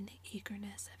in the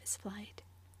eagerness of his flight.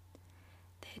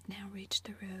 They had now reached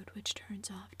the road which turns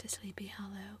off to Sleepy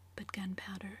Hollow, but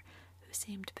Gunpowder, who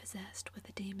seemed possessed with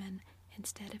a demon,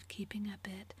 instead of keeping up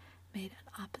it, made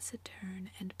an opposite turn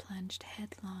and plunged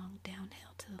headlong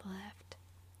downhill to the left.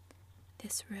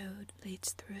 This road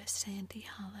leads through a sandy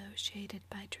hollow shaded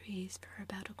by trees for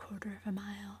about a quarter of a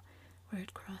mile, where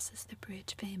it crosses the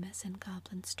bridge famous in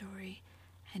goblin story,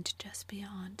 and just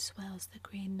beyond swells the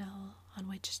green knoll on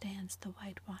which stands the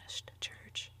whitewashed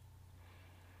church.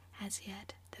 As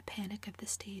yet, the panic of the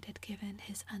steed had given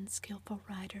his unskilful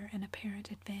rider an apparent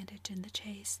advantage in the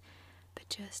chase, but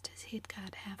just as he had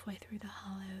got halfway through the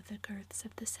hollow, the girths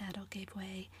of the saddle gave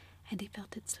way, and he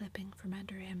felt it slipping from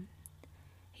under him.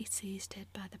 He seized it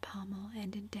by the pommel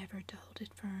and endeavored to hold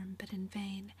it firm, but in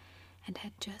vain, and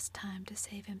had just time to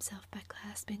save himself by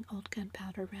clasping old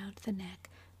Gunpowder round the neck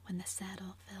when the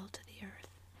saddle fell to the earth,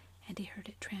 and he heard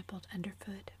it trampled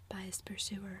underfoot by his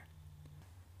pursuer.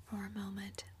 For a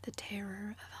moment, the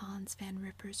terror of Hans Van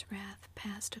Ripper's wrath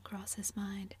passed across his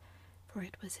mind, for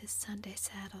it was his Sunday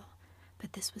saddle,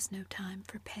 but this was no time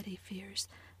for petty fears.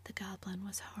 The goblin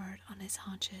was hard on his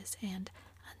haunches, and,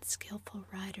 unskilful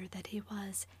rider that he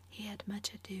was, he had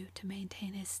much ado to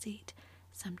maintain his seat,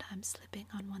 sometimes slipping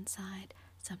on one side,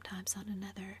 sometimes on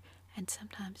another, and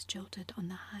sometimes jolted on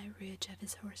the high ridge of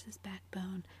his horse's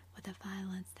backbone with a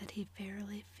violence that he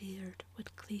verily feared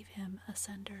would cleave him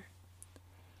asunder.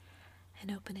 An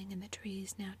opening in the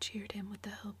trees now cheered him with the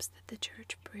hopes that the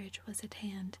church bridge was at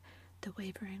hand. The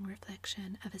wavering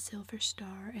reflection of a silver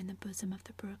star in the bosom of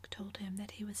the brook told him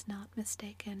that he was not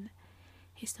mistaken.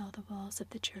 He saw the walls of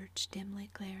the church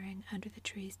dimly glaring under the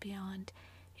trees beyond.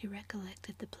 He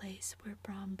recollected the place where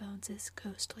Brom Bones's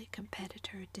ghostly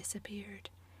competitor disappeared.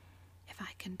 "If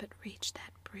I can but reach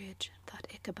that bridge," thought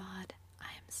Ichabod,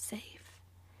 "I am safe."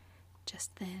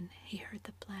 Just then he heard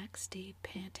the black steed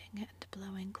panting and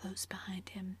blowing close behind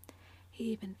him.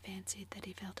 He even fancied that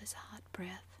he felt his hot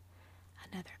breath.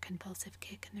 Another convulsive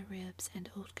kick in the ribs, and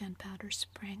old Gunpowder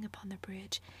sprang upon the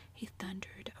bridge. He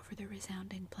thundered over the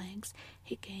resounding planks.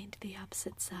 He gained the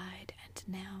opposite side, and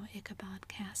now Ichabod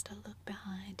cast a look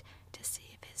behind to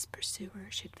see if his pursuer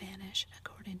should vanish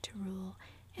according to rule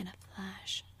in a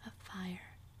flash of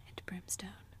fire and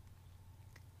brimstone.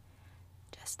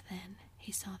 Just then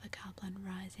he saw the goblin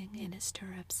rising in his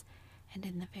stirrups, and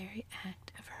in the very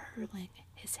act of hurling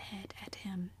his head at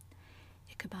him.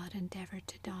 Ichabod endeavored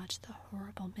to dodge the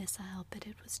horrible missile, but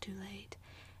it was too late.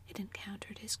 It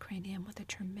encountered his cranium with a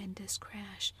tremendous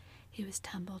crash. He was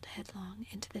tumbled headlong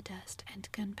into the dust,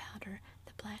 and Gunpowder,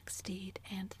 the black steed,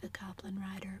 and the goblin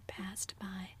rider passed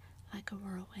by like a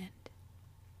whirlwind.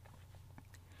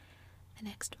 The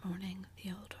next morning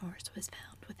the old horse was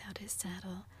found without his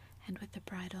saddle, and with the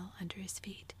bridle under his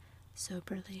feet,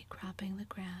 soberly cropping the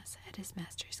grass at his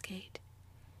master's gate.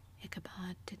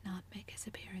 Ichabod did not make his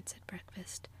appearance at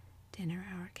breakfast. Dinner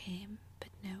hour came, but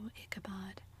no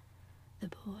Ichabod. The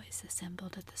boys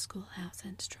assembled at the schoolhouse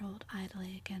and strolled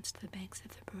idly against the banks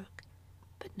of the brook,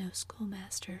 but no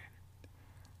schoolmaster.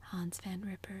 Hans Van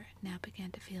Ripper now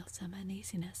began to feel some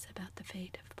uneasiness about the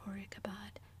fate of poor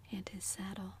Ichabod and his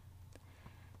saddle.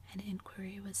 An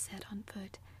inquiry was set on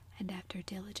foot, and after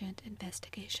diligent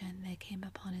investigation they came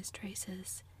upon his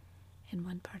traces. In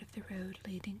one part of the road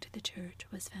leading to the church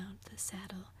was found the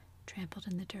saddle, trampled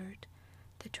in the dirt,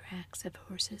 the tracks of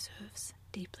horses' hoofs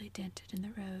deeply dented in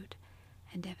the road,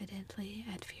 and evidently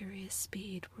at furious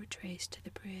speed were traced to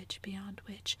the bridge beyond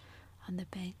which, on the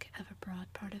bank of a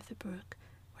broad part of the brook,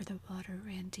 where the water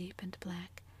ran deep and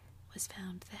black, was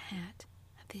found the hat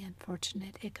of the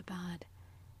unfortunate Ichabod,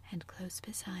 and close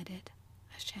beside it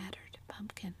a shattered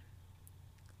pumpkin.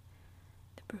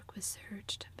 The brook was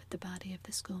searched, but the body of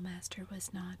the schoolmaster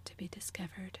was not to be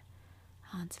discovered.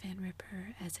 Hans Van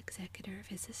Ripper, as executor of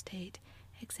his estate,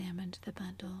 examined the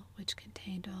bundle which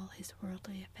contained all his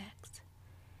worldly effects.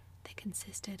 They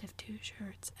consisted of 2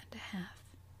 shirts and a half,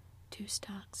 2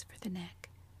 stocks for the neck,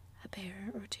 a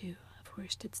pair or 2 of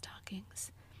worsted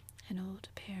stockings, an old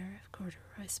pair of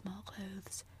corduroy small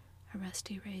clothes, a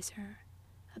rusty razor,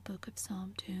 a book of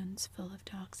psalm tunes full of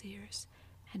dog's ears,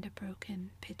 and a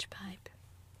broken pitch pipe.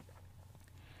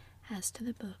 As to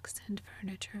the books and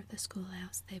furniture of the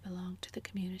schoolhouse, they belonged to the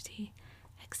community,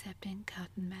 excepting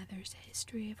Cotton Mather's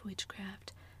History of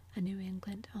Witchcraft, a New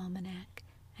England almanac,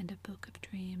 and a book of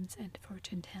dreams and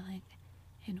fortune-telling,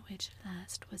 in which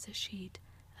last was a sheet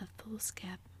of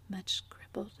foolscap much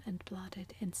scribbled and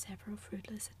blotted in several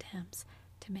fruitless attempts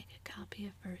to make a copy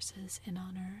of verses in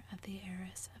honor of the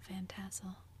heiress of Van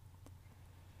Tassel.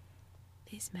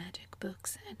 These magic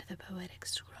books and the poetic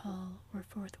scroll were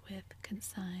forthwith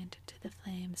consigned to the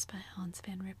flames by Hans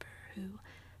Van Ripper, who,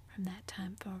 from that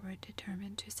time forward,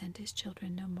 determined to send his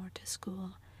children no more to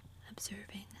school,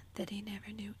 observing that he never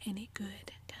knew any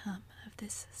good come of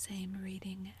this same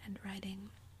reading and writing.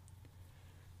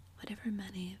 Whatever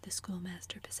money the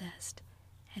schoolmaster possessed,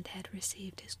 and had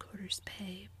received his quarter's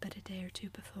pay but a day or 2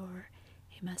 before,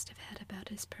 he must have had about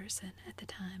his person at the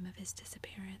time of his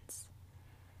disappearance.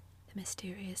 The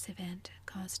mysterious event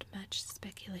caused much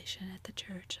speculation at the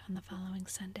church on the following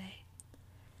Sunday.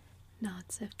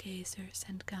 Knots of gazers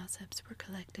and gossips were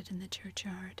collected in the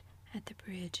churchyard, at the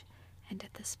bridge, and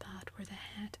at the spot where the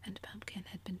hat and pumpkin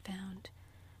had been found.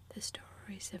 The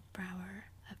stories of Brower,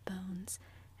 of Bones,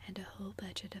 and a whole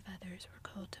budget of others were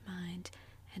called to mind,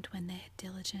 and when they had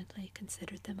diligently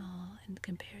considered them all and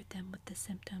compared them with the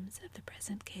symptoms of the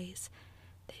present case,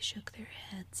 they shook their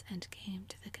heads and came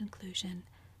to the conclusion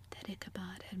that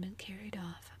Ichabod had been carried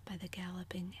off by the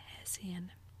galloping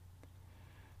Hessian.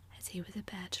 As he was a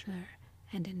bachelor,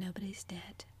 and in nobody's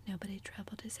debt, nobody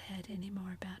troubled his head any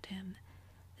more about him.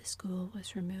 The school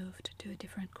was removed to a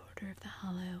different quarter of the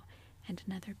hollow, and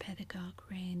another pedagogue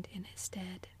reigned in his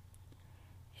stead.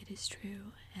 It is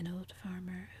true, an old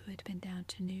farmer who had been down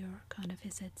to New York on a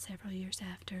visit several years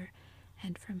after,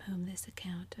 and from whom this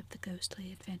account of the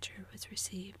ghostly adventure was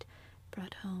received,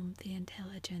 brought home the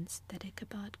intelligence that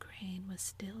Ichabod Crane was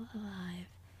still alive,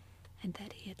 and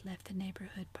that he had left the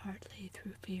neighborhood partly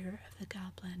through fear of the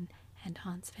goblin and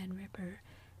Hans Van Ripper,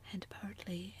 and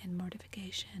partly in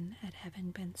mortification at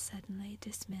having been suddenly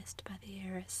dismissed by the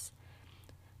heiress,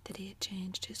 that he had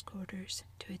changed his quarters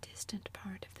to a distant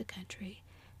part of the country,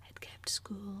 had kept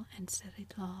school and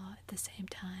studied law at the same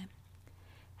time,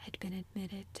 had been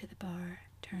admitted to the bar,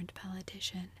 turned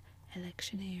politician,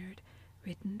 electioneered,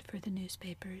 written for the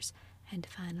newspapers, and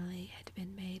finally had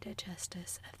been made a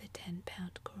justice of the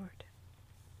 10-pound court.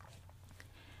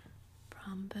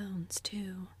 Brom Bones,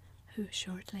 too, who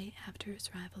shortly after his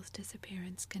rival's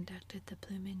disappearance conducted the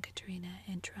blooming Katrina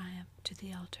in triumph to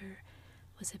the altar,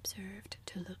 was observed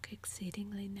to look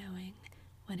exceedingly knowing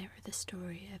whenever the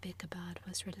story of Ichabod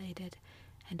was related,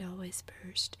 and always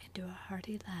burst into a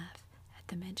hearty laugh at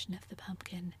the mention of the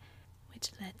pumpkin,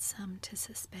 which led some to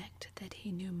suspect that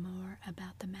he knew more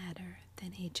about the matter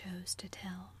than he chose to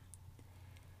tell.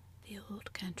 The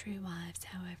old country wives,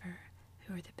 however,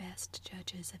 who are the best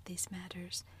judges of these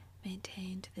matters,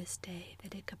 maintain to this day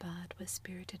that Ichabod was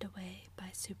spirited away by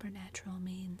supernatural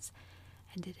means,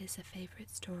 and it is a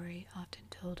favorite story often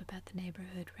told about the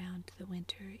neighborhood round the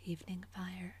winter evening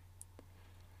fire.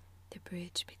 The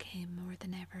bridge became more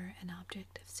than ever an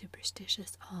object of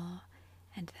superstitious awe,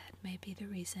 and that may be the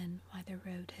reason why the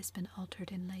road has been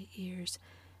altered in late years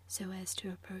so as to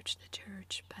approach the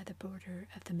church by the border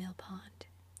of the mill pond.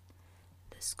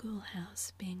 The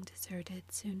schoolhouse, being deserted,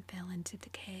 soon fell into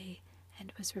decay,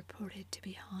 and was reported to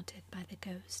be haunted by the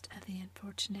ghost of the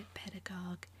unfortunate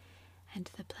pedagogue, and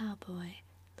the ploughboy,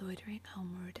 loitering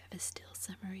homeward of a still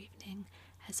summer evening,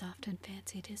 has often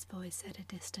fancied his voice at a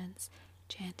distance,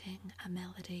 chanting a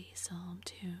melody psalm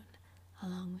tune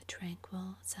along the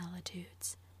tranquil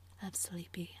solitudes of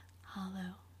Sleepy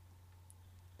Hollow.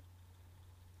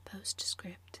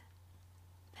 Postscript,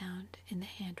 found in the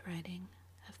handwriting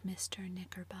of Mr.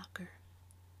 Knickerbocker.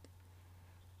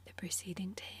 The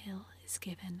preceding tale is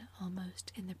given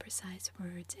almost in the precise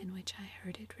words in which I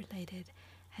heard it related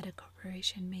at a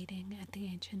corporation meeting at the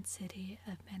ancient city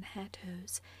of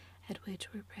Manhattoes, at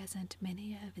which were present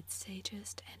many of its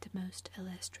sagest and most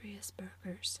illustrious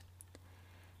burghers.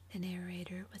 The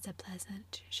narrator was a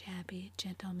pleasant, shabby,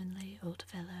 gentlemanly old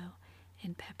fellow,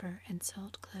 in pepper and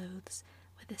salt clothes,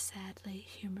 with a sadly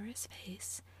humorous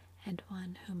face, and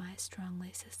one whom I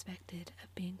strongly suspected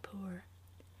of being poor.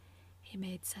 He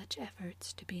made such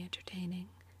efforts to be entertaining.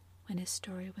 When his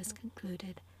story was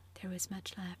concluded, there was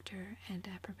much laughter and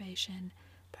approbation,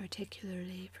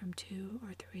 particularly from 2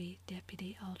 or 3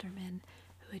 deputy aldermen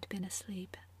who had been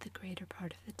asleep the greater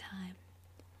part of the time.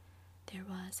 There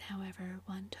was, however,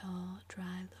 one tall,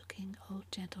 dry-looking old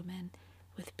gentleman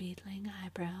with beetling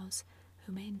eyebrows,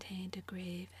 who maintained a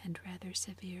grave and rather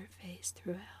severe face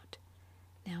throughout,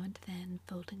 now and then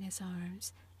folding his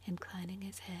arms, inclining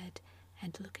his head,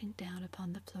 and looking down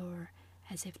upon the floor,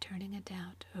 as if turning a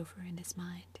doubt over in his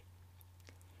mind.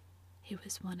 He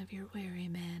was one of your wary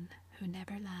men, who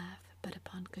never laugh but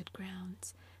upon good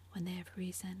grounds, when they have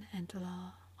reason and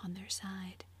law on their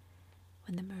side.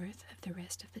 When the mirth of the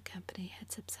rest of the company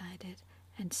had subsided,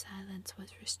 and silence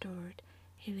was restored,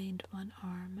 he leaned one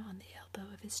arm on the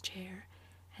elbow of his chair,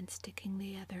 and sticking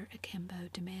the other akimbo,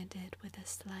 demanded, with a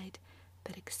slight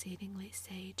but exceedingly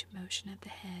sage motion of the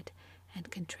head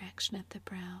and contraction of the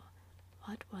brow,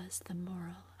 what was the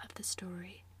moral of the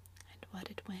story, and what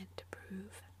it went to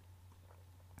prove.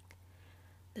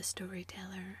 The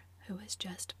storyteller, who was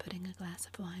just putting a glass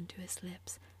of wine to his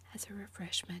lips as a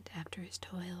refreshment after his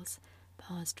toils,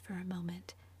 paused for a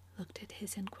moment, looked at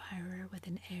his inquirer with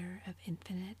an air of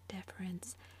infinite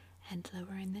deference, and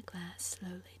lowering the glass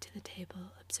slowly to the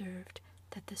table, observed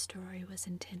that the story was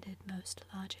intended most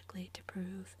logically to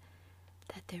prove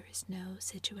that there is no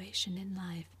situation in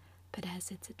life but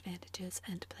has its advantages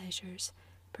and pleasures,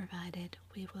 provided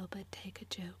we will but take a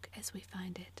joke as we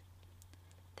find it.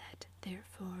 That,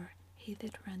 therefore, he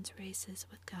that runs races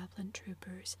with goblin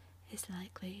troopers is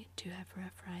likely to have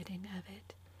rough riding of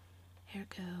it.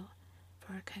 Ergo,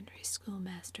 for a country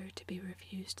schoolmaster to be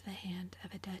refused the hand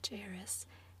of a Dutch heiress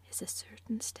is a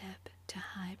certain step to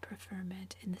high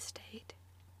preferment in the state.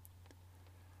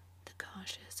 The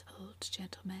cautious old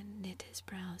gentleman knit his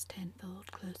brows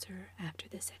tenfold closer after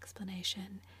this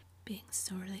explanation, being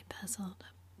sorely puzzled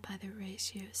by the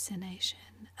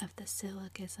ratiocination of the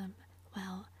syllogism,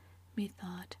 while,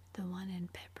 methought, the one in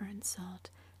pepper and salt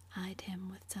eyed him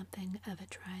with something of a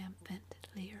triumphant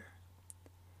leer.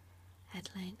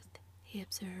 At length he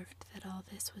observed that all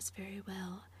this was very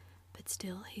well, but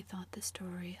still he thought the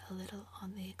story a little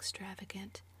on the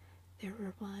extravagant. There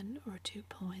were 1 or 2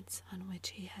 points on which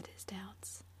he had his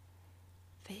doubts.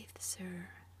 "Faith, sir,"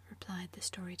 replied the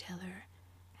storyteller,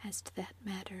 "as to that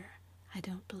matter, I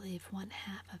don't believe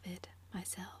 1/2 of it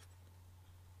myself."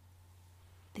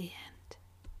 The end.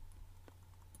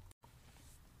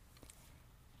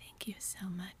 Thank you so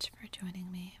much for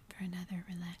joining me for another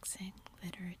relaxing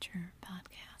literature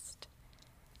podcast.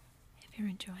 If you're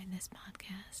enjoying this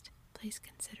podcast, please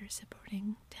consider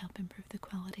supporting to help improve the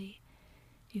quality.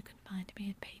 You can find me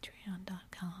at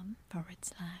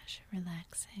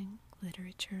patreon.com/relaxing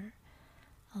literature,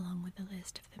 along with a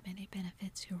list of the many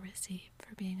benefits you'll receive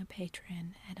for being a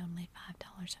patron at only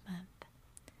 $5 a month.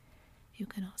 You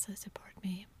can also support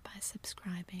me by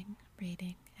subscribing,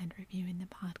 rating, and reviewing the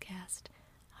podcast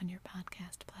on your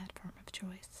podcast platform of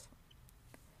choice.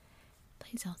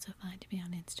 Please also find me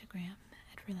on Instagram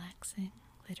at Relaxing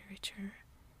Literature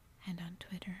and on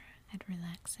Twitter at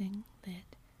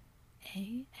RelaxingLit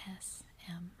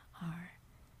ASMR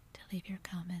to leave your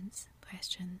comments,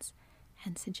 questions,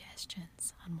 and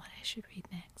suggestions on what I should read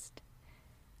next.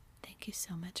 Thank you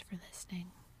so much for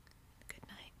listening.